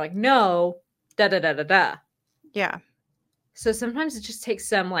 blah. And they're like, no, da, da, da, da, da. Yeah. So sometimes it just takes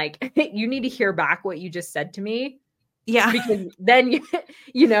some like, you need to hear back what you just said to me. Yeah. Because then,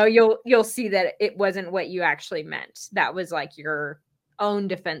 you know, you'll see that it wasn't what you actually meant. That was like your own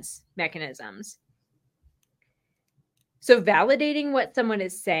defense mechanisms. So validating what someone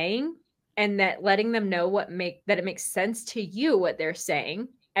is saying and that letting them know that it makes sense to you what they're saying,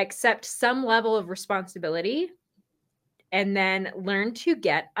 accept some level of responsibility, and then learn to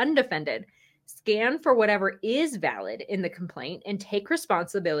get undefended. Scan for whatever is valid in the complaint and take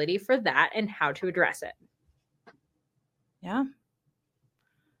responsibility for that and how to address it. Yeah.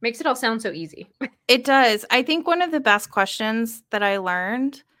 Makes it all sound so easy. It does. I think one of the best questions that I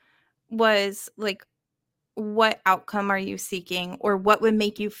learned was like, what outcome are you seeking, or what would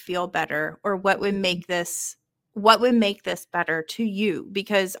make you feel better, or what would make this better to you?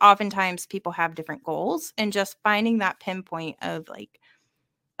 Because oftentimes people have different goals, and just finding that pinpoint of like,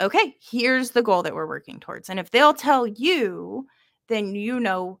 okay, here's the goal that we're working towards. And if they'll tell you, then you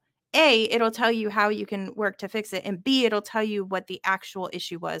know, A, it'll tell you how you can work to fix it, and B, it'll tell you what the actual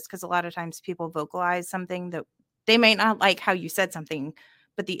issue was, because a lot of times people vocalize something that they may not like how you said something,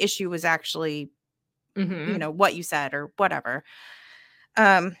 but the issue was actually you know, what you said or whatever.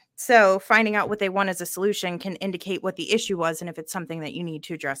 So finding out what they want as a solution can indicate what the issue was and if it's something that you need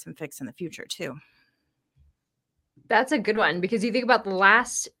to address and fix in the future too. That's a good one, because you think about the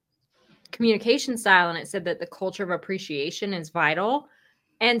last communication style and it said that the culture of appreciation is vital.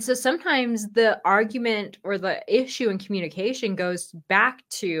 And so sometimes the argument or the issue in communication goes back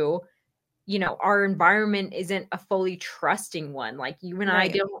to, you know, our environment isn't a fully trusting one. Like you and I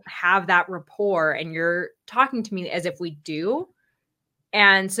don't have that rapport, and you're talking to me as if we do.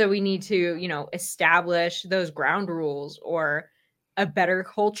 And so we need to, you know, establish those ground rules or a better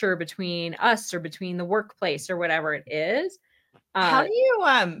culture between us or between the workplace or whatever it is. How do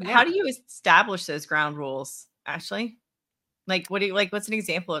you establish those ground rules, Ashleigh? Like, what's an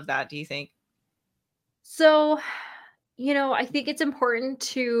example of that, do you think? So, you know, I think it's important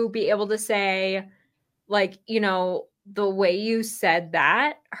to be able to say, like, you know, the way you said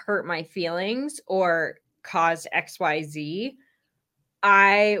that hurt my feelings or caused XYZ.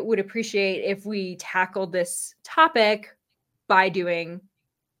 I would appreciate if we tackled this topic by doing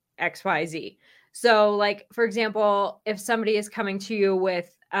XYZ. So, like, for example, if somebody is coming to you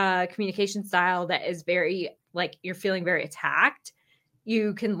with a communication style that is very, like, you're feeling very attacked,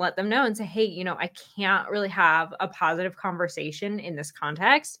 you can let them know and say, hey, you know, I can't really have a positive conversation in this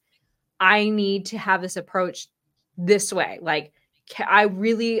context. I need to have this approach this way. Like, I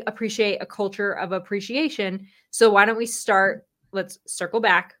really appreciate a culture of appreciation. So why don't we start, let's circle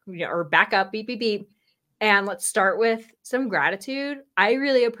back or back up, beep, beep, beep. And let's start with some gratitude. I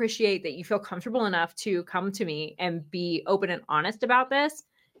really appreciate that you feel comfortable enough to come to me and be open and honest about this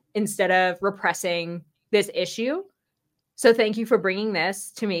instead of repressing this issue. So thank you for bringing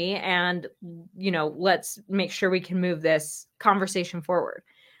this to me. And, you know, let's make sure we can move this conversation forward.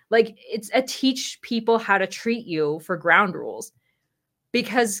 Like, it's a teach people how to treat you for ground rules,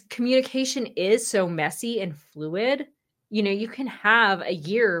 because communication is so messy and fluid. You know, you can have a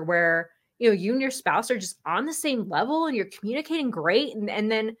year where, you know, you and your spouse are just on the same level and you're communicating great.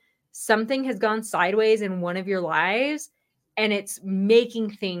 And then something has gone sideways in one of your lives and it's making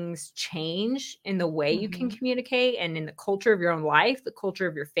things change in the way you can communicate and in the culture of your own life, the culture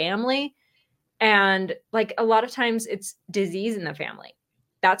of your family. And like a lot of times it's disease in the family.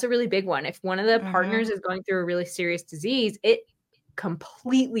 That's a really big one. If one of the partners is going through a really serious disease, it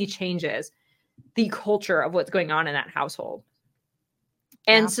completely changes the culture of what's going on in that household.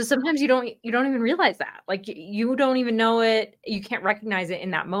 And so sometimes you don't even realize that. Like you don't even know it. You can't recognize it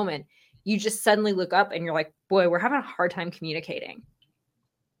in that moment. You just suddenly look up and you're like, boy, we're having a hard time communicating.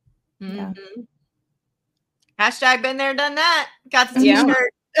 Yeah. Hashtag been there, done that. Got the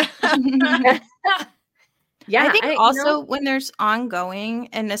t-shirt. Yeah. I think also when there's ongoing,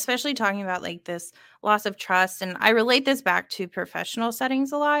 and especially talking about like this loss of trust, and I relate this back to professional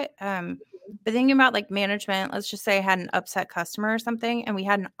settings a lot. But thinking about like management, let's just say I had an upset customer or something, and we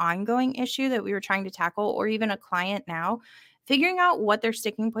had an ongoing issue that we were trying to tackle, or even a client now, figuring out what their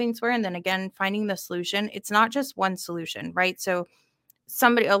sticking points were, and then again, finding the solution. It's not just one solution, right? So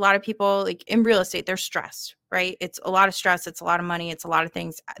a lot of people like in real estate, they're stressed, right? It's a lot of stress. It's a lot of money. It's a lot of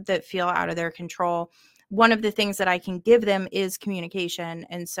things that feel out of their control. One of the things that I can give them is communication.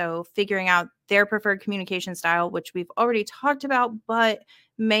 And so figuring out their preferred communication style, which we've already talked about, but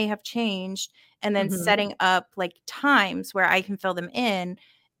may have changed, and then setting up like times where I can fill them in,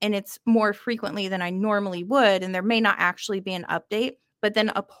 and it's more frequently than I normally would. And there may not actually be an update, but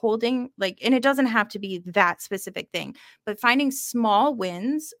then upholding and it doesn't have to be that specific thing, but finding small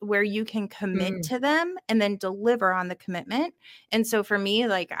wins where you can commit to them and then deliver on the commitment. And so for me,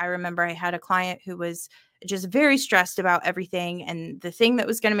 like, I remember I had a client who was just very stressed about everything. And the thing that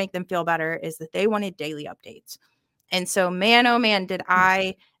was going to make them feel better is that they wanted daily updates. And so, man, oh man, did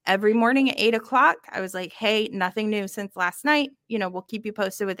I every morning at 8:00, I was like, hey, nothing new since last night. We'll keep you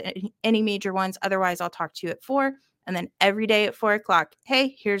posted with any major ones. Otherwise, I'll talk to you at 4:00. And then every day at 4:00,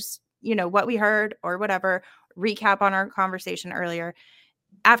 hey, here's, what we heard or whatever, recap on our conversation earlier.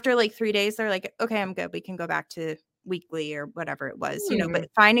 After like 3 days, they're like, okay, I'm good. We can go back to weekly or whatever it was, but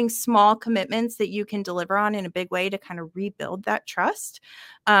finding small commitments that you can deliver on in a big way to kind of rebuild that trust,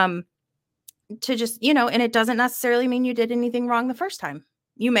 to just, and it doesn't necessarily mean you did anything wrong the first time.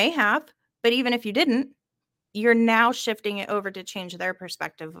 You may have, but even if you didn't, you're now shifting it over to change their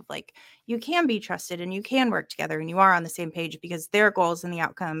perspective of like, you can be trusted and you can work together and you are on the same page because their goals and the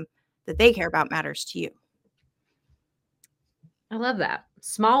outcome that they care about matters to you. I love that.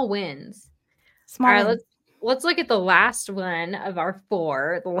 Small wins. All right, let's look at the last one of our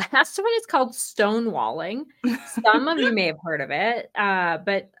 4. The last one is called stonewalling. Some of you may have heard of it,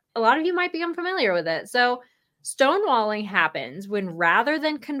 but a lot of you might be unfamiliar with it. So stonewalling happens when rather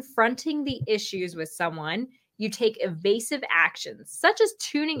than confronting the issues with someone, you take evasive actions, such as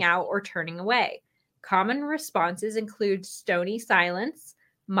tuning out or turning away. Common responses include stony silence,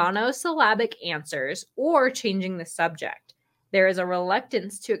 monosyllabic answers, or changing the subject. There is a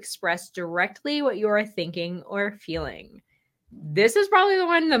reluctance to express directly what you are thinking or feeling. This is probably the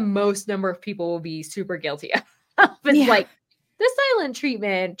one the most number of people will be super guilty of. It's like the silent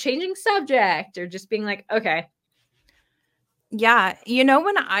treatment, changing subject, or just being like, okay. Yeah.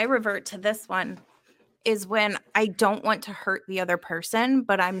 When I revert to this one is when I don't want to hurt the other person,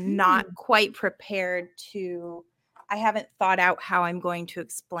 but I'm not quite prepared I haven't thought out how I'm going to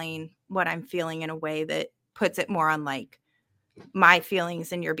explain what I'm feeling in a way that puts it more on like my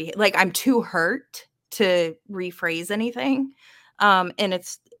feelings and your behavior. Like I'm too hurt to rephrase anything. And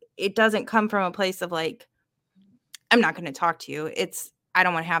it doesn't come from a place of like, I'm not going to talk to you. I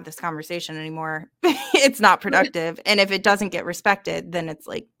don't want to have this conversation anymore. It's not productive. And if it doesn't get respected, then it's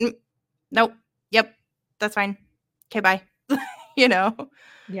like, nope. Yep. That's fine. Okay. Bye. Yeah.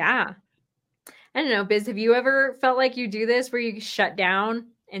 I don't know, Biz, have you ever felt like you do this where you shut down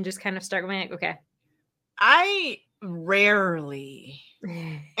and just kind of start going like, okay? I rarely.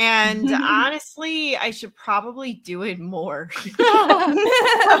 And honestly, I should probably do it more. This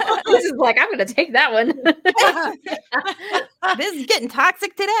is like, I'm going to take that one. This is getting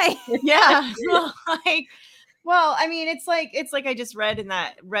toxic today. Yeah. Well, I mean, it's like I just read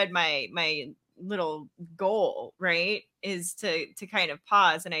my little goal, right? Is to kind of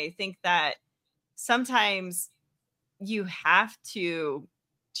pause. And I think that sometimes you have to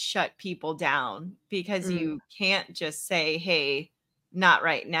shut people down because you can't just say, hey, not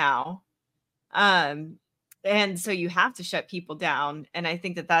right now. And so you have to shut people down. And I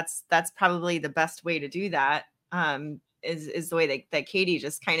think that that's probably the best way to do that. Is the way that Katie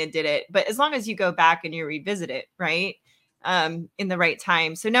just kind of did it. But as long as you go back and you revisit it, right? In the right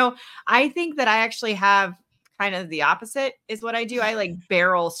time. So no, I think that I actually have kind of the opposite is what I do. I like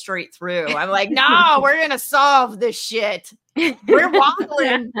barrel straight through. I'm like, no, we're going to solve this shit. We're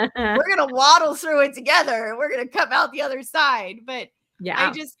waddling. We're going to waddle through it together. We're going to come out the other side. But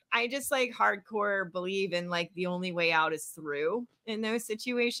yeah, I just like hardcore believe in like the only way out is through in those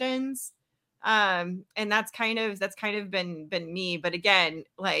situations. And that's kind of been me. But again,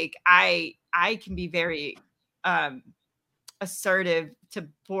 like I can be very, assertive to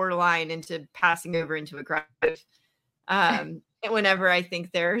borderline into passing over into aggressive. Whenever I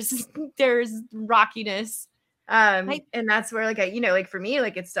think there's rockiness. And that's where like like for me,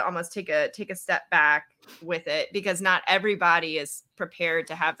 like it's to almost take a step back with it because not everybody is prepared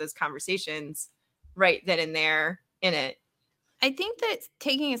to have those conversations right then and there in it. I think that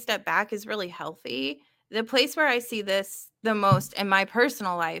taking a step back is really healthy. The place where I see this the most in my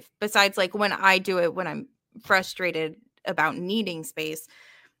personal life, besides like when I do it when I'm frustrated about needing space,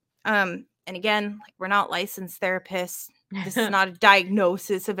 and again, like, we're not licensed therapists. This is not a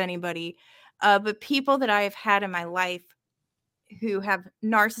diagnosis of anybody. But people that I have had in my life who have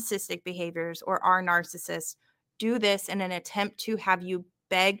narcissistic behaviors or are narcissists do this in an attempt to have you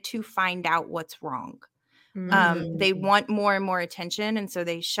beg to find out what's wrong. They want more and more attention, and so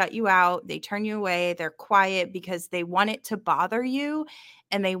they shut you out, they turn you away, they're quiet because they want it to bother you,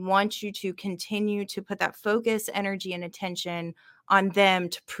 and they want you to continue to put that focus, energy, and attention on them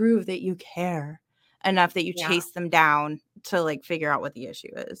to prove that you care enough that you chase them down to like figure out what the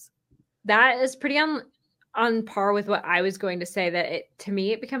issue is. That is pretty on par with what I was going to say, that to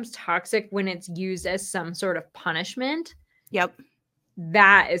me it becomes toxic when it's used as some sort of punishment. Yep.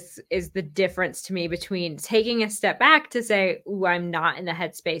 That is the difference to me between taking a step back to say, "Ooh, I'm not in the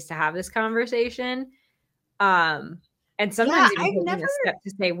headspace to have this conversation," and sometimes even taking a step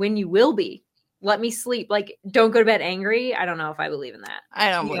to say, "When you will be, let me sleep." Like, don't go to bed angry. I don't know if I believe in that. I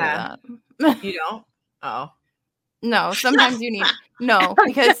don't believe that. You don't? Oh no. Sometimes you need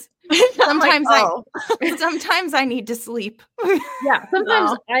because sometimes sometimes I need to sleep. Yeah.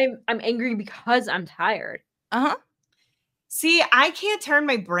 Sometimes I'm angry because I'm tired. See, I can't turn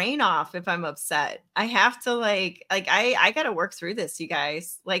my brain off if I'm upset. I have to I got to work through this, you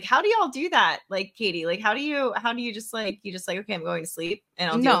guys. Like, how do y'all do that? Like, Katie, like, how do you just like, okay, I'm going to sleep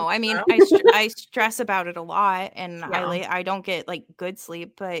and I'll No, I mean, I stress about it a lot, and I don't get like good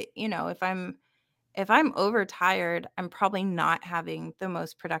sleep, but you know, if I'm overtired, I'm probably not having the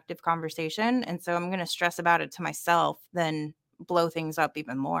most productive conversation, and so I'm going to stress about it to myself, then blow things up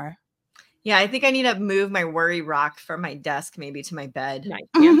even more. Yeah, I think I need to move my worry rock from my desk maybe to my bed. Nice.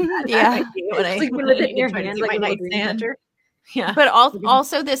 Yeah. Sleeping with it in your hand, like a little green catcher. Yeah. But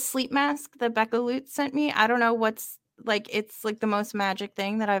also this sleep mask that Becca Lutz sent me, I don't know what's like, it's like the most magic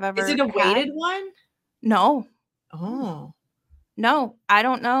thing that I've ever Is it a weighted one? No. Oh. No, I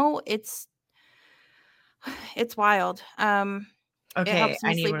don't know. It's wild. Okay, it helps me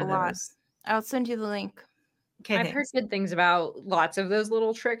I need sleep one a of lot. those. I'll send you the link. Okay, I've heard good things about lots of those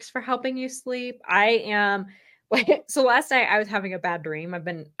little tricks for helping you sleep. So last night I was having a bad dream. I've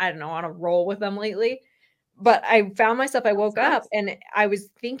been, I don't know, on a roll with them lately. But I found myself, I woke up and I was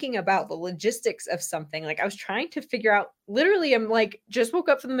thinking about the logistics of something. Like, I was trying to figure out, literally, I'm like, just woke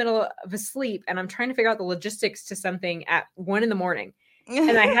up from the middle of a sleep and I'm trying to figure out the logistics to something at 1 a.m.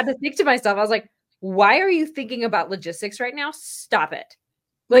 And I had to think to myself, I was like, why are you thinking about logistics right now? Stop it.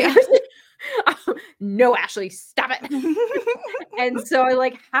 Like, no, Ashleigh, stop it. And so I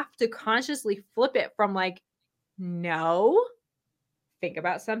like have to consciously flip it from like, no, think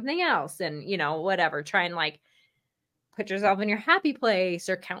about something else, and you know, whatever, try and like put yourself in your happy place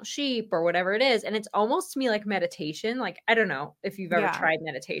or count sheep or whatever it is. And it's almost to me like meditation. Like, I don't know if you've ever tried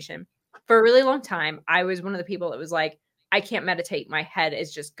meditation. For a really long time, I was one of the people that was like, I can't meditate, my head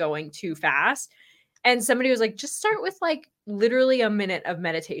is just going too fast. And somebody was like, just start with like literally a minute of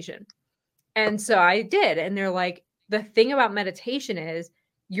meditation. And so I did. And they're like, the thing about meditation is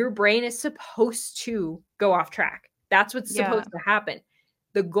your brain is supposed to go off track. That's what's supposed to happen.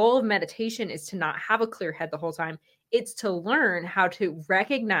 The goal of meditation is to not have a clear head the whole time. It's to learn how to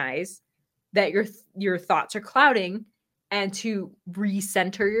recognize that your thoughts are clouding and to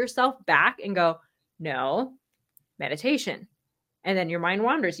recenter yourself back and go, no, meditation. And then your mind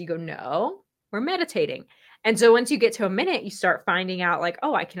wanders. You go, no, we're meditating. And so once you get to a minute, you start finding out like,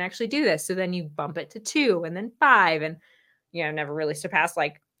 oh, I can actually do this. So then you bump it to 2 and then 5 and, you know, never really surpass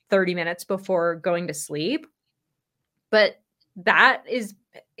like 30 minutes before going to sleep. But that is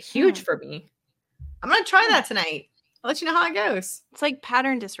huge for me. I'm going to try that tonight. I'll let you know how it goes. It's like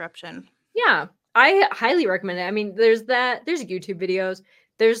pattern disruption. Yeah, I highly recommend it. I mean, there's YouTube videos.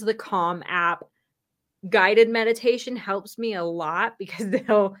 There's the Calm app. Guided meditation helps me a lot because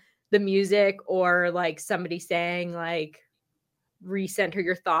the music or like somebody saying like recenter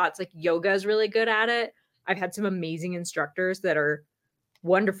your thoughts, like yoga is really good at it. I've had some amazing instructors that are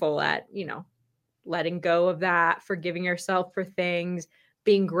wonderful at, you know, letting go of that, forgiving yourself for things,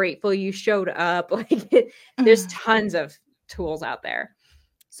 being grateful you showed up. Like there's tons of tools out there.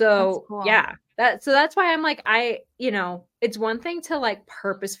 So cool. Yeah, that's why I'm like, you know, it's one thing to like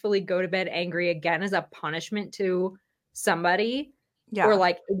purposefully go to bed angry again as a punishment to somebody. Yeah. Or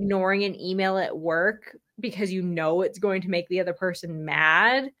like ignoring an email at work because you know it's going to make the other person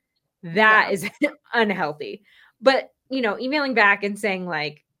mad. That is unhealthy. But, you know, emailing back and saying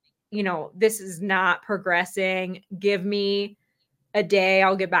like, you know, this is not progressing. Give me a day.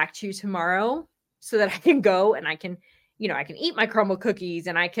 I'll get back to you tomorrow so that I can go and I can, you know, I can eat my Crumbl cookies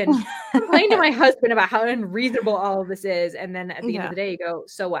and I can complain to my husband about how unreasonable all of this is. And then at the end of the day, you go,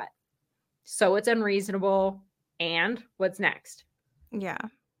 so what? So it's unreasonable. And what's next? Yeah.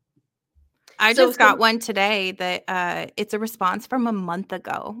 I just got one today that it's a response from a month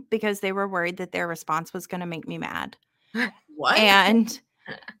ago because they were worried that their response was going to make me mad. What?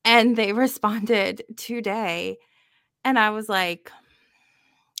 And they responded today, and I was like,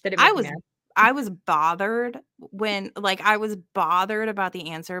 I was bothered I was bothered about the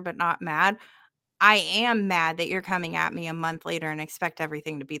answer, but not mad. I am mad that you're coming at me a month later and expect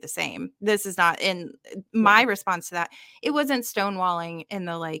everything to be the same. This is not in my response to that. It wasn't stonewalling in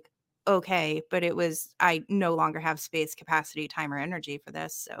the like, okay, but it was, I no longer have space, capacity, time, or energy for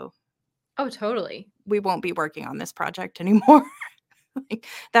this. So. Oh, totally. We won't be working on this project anymore. Like,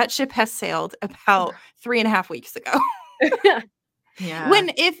 that ship has sailed about 3.5 weeks ago. Yeah.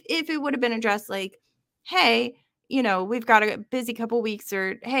 When if it would have been addressed like, hey, we've got a busy couple weeks,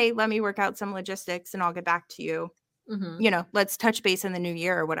 or hey, let me work out some logistics and I'll get back to you. Mm-hmm. Let's touch base in the new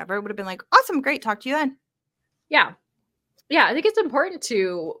year or whatever. It would have been like, awesome, great, talk to you then. Yeah. Yeah, I think it's important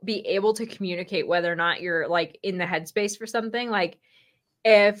to be able to communicate whether or not you're like in the headspace for something. Like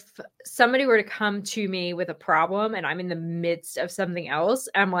if somebody were to come to me with a problem and I'm in the midst of something else,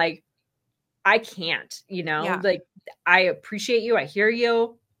 I'm like, I can't, like I appreciate you. I hear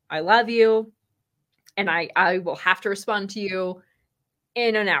you. I love you. And I will have to respond to you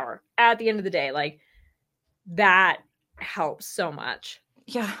in an hour at the end of the day. Like that helps so much.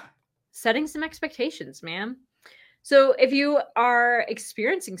 Yeah. Setting some expectations, man. So if you are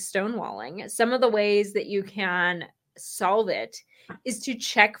experiencing stonewalling, some of the ways that you can solve it is to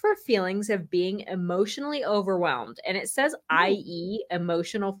check for feelings of being emotionally overwhelmed. And it says, i.e.,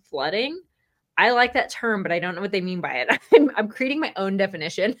 emotional flooding. I like that term, but I don't know what they mean by it. I'm creating my own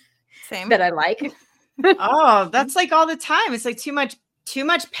definition. Same. That I like. Oh, that's like all the time. It's like too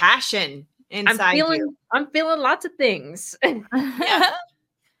much passion inside you. I'm feeling lots of things. Yeah.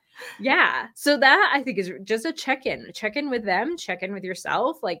 Yeah. So that I think is just a check-in with them, check in with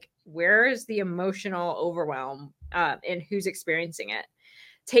yourself. Like, where is the emotional overwhelm and who's experiencing it?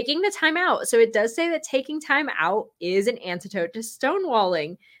 Taking the time out. So it does say that taking time out is an antidote to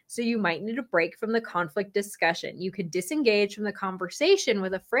stonewalling. So you might need a break from the conflict discussion. You could disengage from the conversation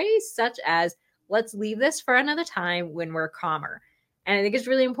with a phrase such as, let's leave this for another time when we're calmer. And I think it's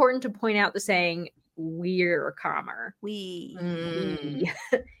really important to point out the saying, we're calmer. We.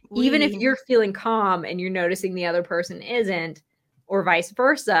 Even if you're feeling calm and you're noticing the other person isn't, or vice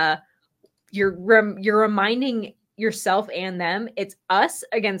versa, you're reminding yourself and them it's us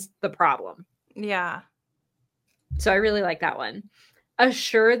against the problem. Yeah. So I really like that one.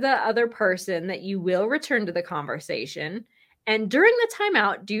 Assure the other person that you will return to the conversation, and during the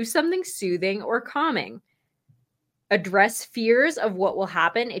timeout, do something soothing or calming. Address fears of what will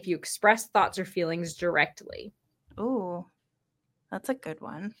happen if you express thoughts or feelings directly. Oh, that's a good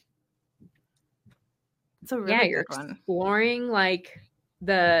one. It's a really you're good one. Exploring like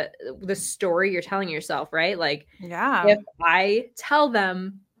the story you're telling yourself, right? Like, if I tell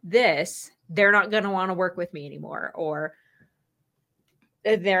them this, they're not going to want to work with me anymore, or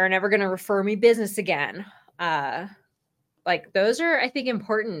they're never going to refer me business again. Like those are, I think,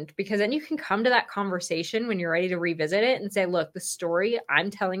 important, because then you can come to that conversation when you're ready to revisit it and say, look, the story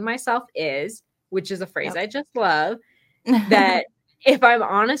I'm telling myself is, which is a phrase I just love, that if I'm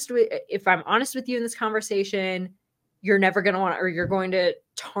honest with you in this conversation, you're never going to want, or you're going to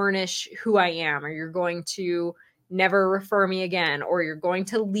tarnish who I am, or you're going to never refer me again, or you're going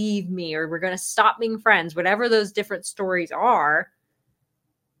to leave me, or we're going to stop being friends, whatever those different stories are,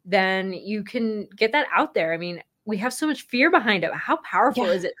 then you can get that out there. I mean, we have so much fear behind it. How powerful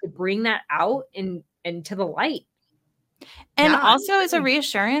is it to bring that out into the light? And also as a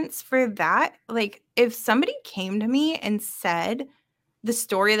reassurance for that, like if somebody came to me and said the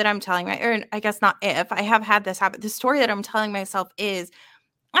story that I'm telling or I guess not if, I have had this happen, the story that I'm telling myself is,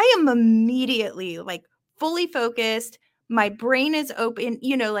 I am immediately like fully focused. My brain is open,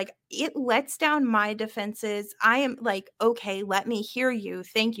 like it lets down my defenses. I am like, okay, let me hear you.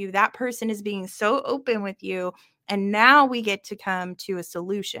 Thank you. That person is being so open with you. And now we get to come to a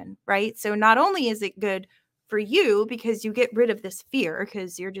solution, right? So not only is it good for you because you get rid of this fear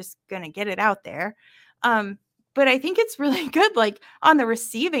because you're just going to get it out there. But I think it's really good, like on the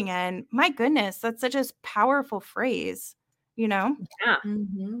receiving end, my goodness, that's such a powerful phrase, Yeah.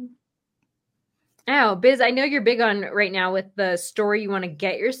 Mm-hmm. Oh, Biz, I know you're big on right now with the story you want to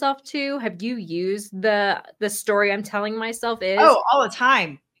get yourself to. Have you used the story I'm telling myself is? Oh, all the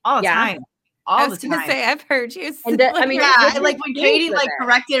time. All the time. I was going to say, I've heard you. And I mean, like when Katie like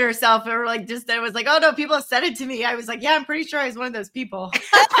corrected herself, or like just it was like, oh no, people have said it to me. I was like, yeah, I'm pretty sure I was one of those people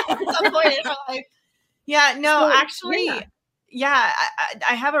at some point in her life. Yeah, no, so, actually,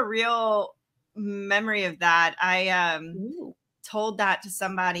 I have a real memory of that. I told that to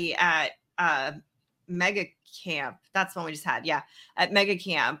somebody at Mega Camp. That's the one we just had. Yeah. At Mega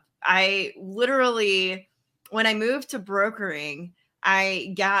Camp. I literally, when I moved to brokering,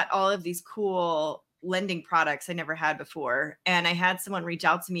 I got all of these cool lending products I never had before. And I had someone reach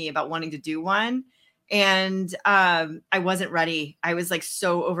out to me about wanting to do one. And I wasn't ready. I was like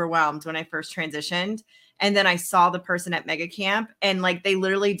so overwhelmed when I first transitioned. And then I saw the person at Mega Camp and like they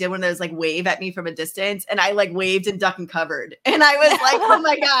literally did one of those like wave at me from a distance. And I like waved and ducked and covered. And I was like, oh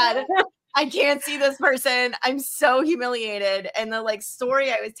my God, I can't see this person. I'm so humiliated. And the like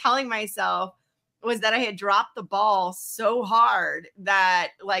story I was telling myself was that I had dropped the ball so hard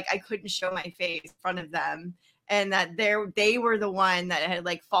that like I couldn't show my face in front of them. And that they were the one that had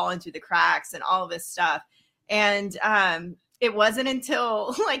like fallen through the cracks and all of this stuff. And it wasn't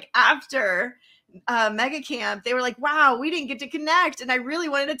until like after Mega Camp, they were like, wow, we didn't get to connect. And I really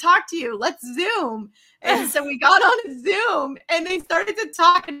wanted to talk to you. Let's Zoom. And so we got on a Zoom and they started to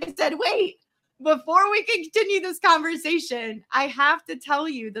talk and I said, wait, before we continue this conversation, I have to tell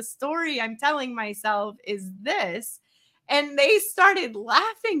you the story I'm telling myself is this. And they started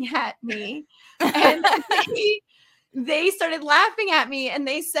laughing at me. And they started laughing at me and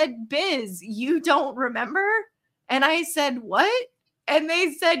they said, Biz, you don't remember? And I said, what? And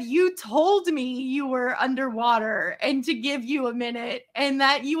they said, you told me you were underwater and to give you a minute and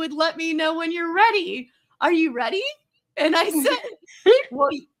that you would let me know when you're ready. Are you ready? And I said, well,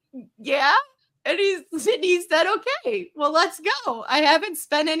 yeah. And he said, okay, well, let's go. I haven't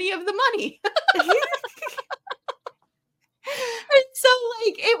spent any of the money. And so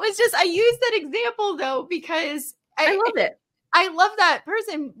like, it was just, I used that example though, because I love it. I love that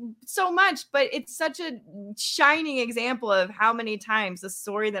person so much, but it's such a shining example of how many times the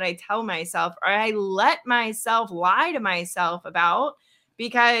story that I tell myself or I let myself lie to myself about,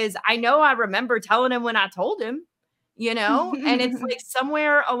 because I know I remember telling him when I told him, you know, and it's like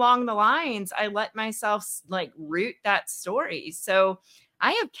somewhere along the lines, I let myself like root that story. So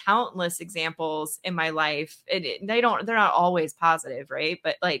I have countless examples in my life. They're not always positive, right?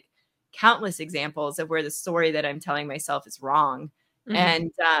 But like countless examples of where the story that I'm telling myself is wrong.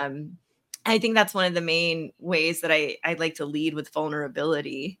 Mm-hmm. And I think that's one of the main ways that I like to lead with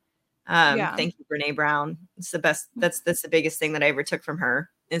vulnerability. Thank you, Brene Brown. It's the best. That's the biggest thing that I ever took from her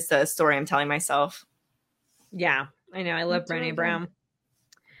is the story I'm telling myself. Yeah, I know. I love Brene Brown.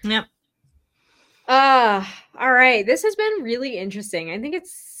 Yep. All right. This has been really interesting. I think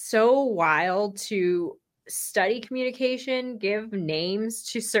it's so wild to study communication, give names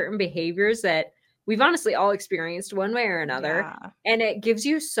to certain behaviors that we've honestly all experienced one way or another. Yeah. And it gives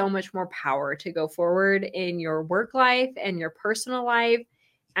you so much more power to go forward in your work life and your personal life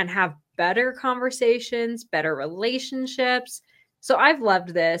and have better conversations, better relationships. So I've loved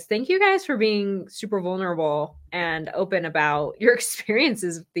this. Thank you guys for being super vulnerable and open about your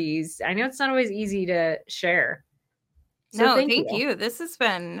experiences with these. I know it's not always easy to share. So no, thank you. This has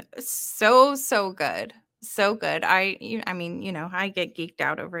been so good. So good. I mean, you know, I get geeked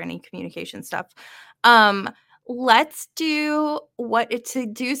out over any communication stuff. Let's do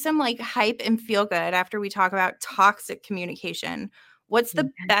some like hype and feel good after we talk about toxic communication. What's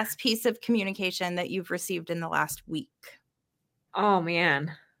the best piece of communication that you've received in the last week? Oh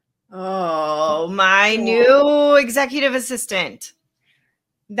man. Oh, my new executive assistant.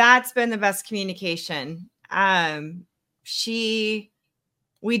 That's been the best communication. She's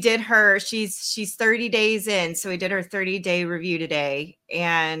 30 days in. So we did her 30-day review today.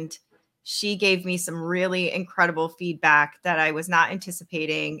 And she gave me some really incredible feedback that I was not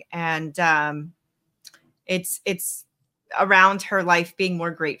anticipating. And it's around her life being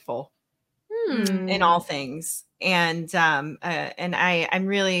more grateful in all things. And I'm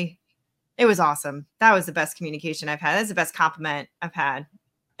really, it was awesome. That was the best communication I've had. That's the best compliment I've had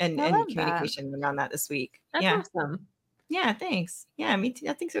and communication around that this week. That's awesome. Yeah, thanks. Yeah, me too.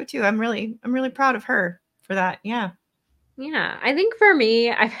 I think so too. I'm really proud of her for that. Yeah. Yeah. I think for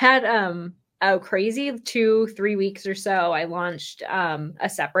me, I've had a crazy 2-3 weeks or so. I launched a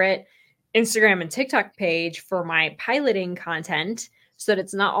separate Instagram and TikTok page for my piloting content so that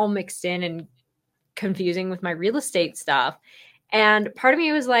it's not all mixed in and confusing with my real estate stuff. And part of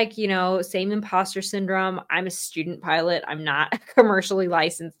me was like, you know, same imposter syndrome. I'm a student pilot. I'm not a commercially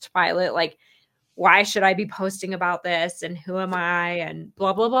licensed pilot. Like, why should I be posting about this? And who am I? And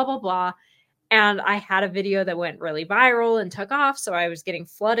blah, blah, blah, blah, blah. And I had a video that went really viral and took off. So I was getting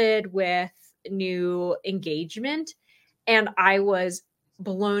flooded with new engagement. And I was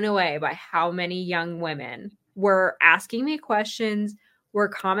blown away by how many young women were asking me questions, were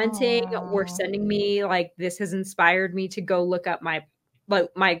commenting, were sending me like, this has inspired me to go look up my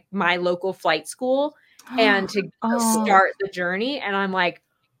local flight school and to start the journey. And I'm like,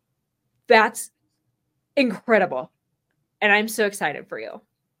 That's incredible. And I'm so excited for you.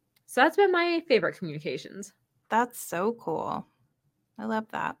 So that's been my favorite communications. That's so cool. I love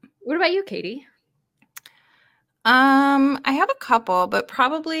that. What about you, Katie? I have a couple, but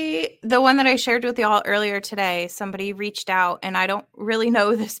probably the one that I shared with y'all earlier today, somebody reached out and I don't really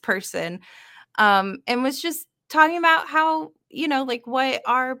know this person, and was just talking about how, like what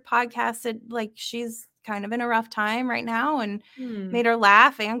our podcast had, like she's kind of in a rough time right now and made her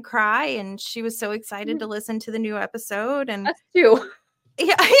laugh and cry. And she was so excited to listen to the new episode. And us too.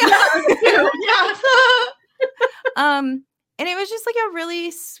 Yeah. And it was just like a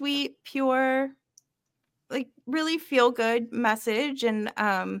really sweet, pure, like really feel good message. And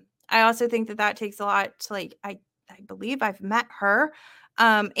I also think that takes a lot to like, I believe I've met her.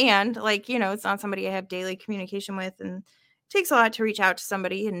 And like, it's not somebody I have daily communication with, and it takes a lot to reach out to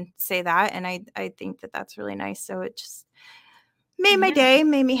somebody and say that. And I think that's really nice. So it just made my day,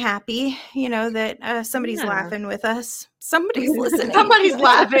 made me happy, that somebody's laughing with us. Somebody's listening. Somebody's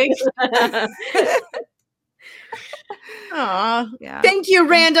laughing. Aw. Yeah. Thank you,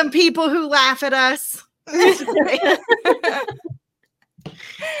 random people who laugh at us. It's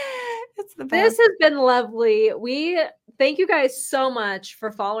the best. This has been lovely. We thank you guys so much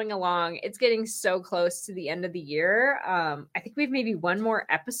for following along. It's getting so close to the end of the year. I think we've maybe one more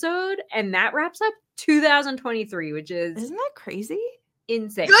episode, and that wraps up 2023, which is Isn't that crazy?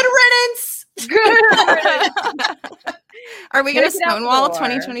 insane. Good riddance. Good riddance. Are we going to Take it out stonewall more.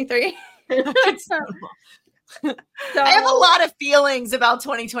 2023? So, I have a lot of feelings about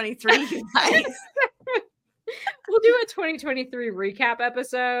 2023, you guys. we'll do a 2023 recap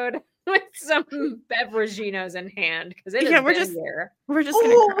episode with some beveraginos in hand because it is we're been just- a year. We're just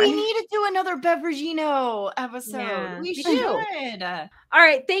going Oh, to we need to do another Beveragino episode. Yeah. We We should. All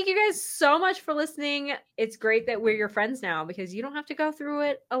right. Thank you guys so much for listening. It's great that we're your friends now because you don't have to go through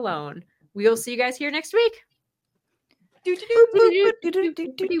it alone. We'll see you guys here next week. do.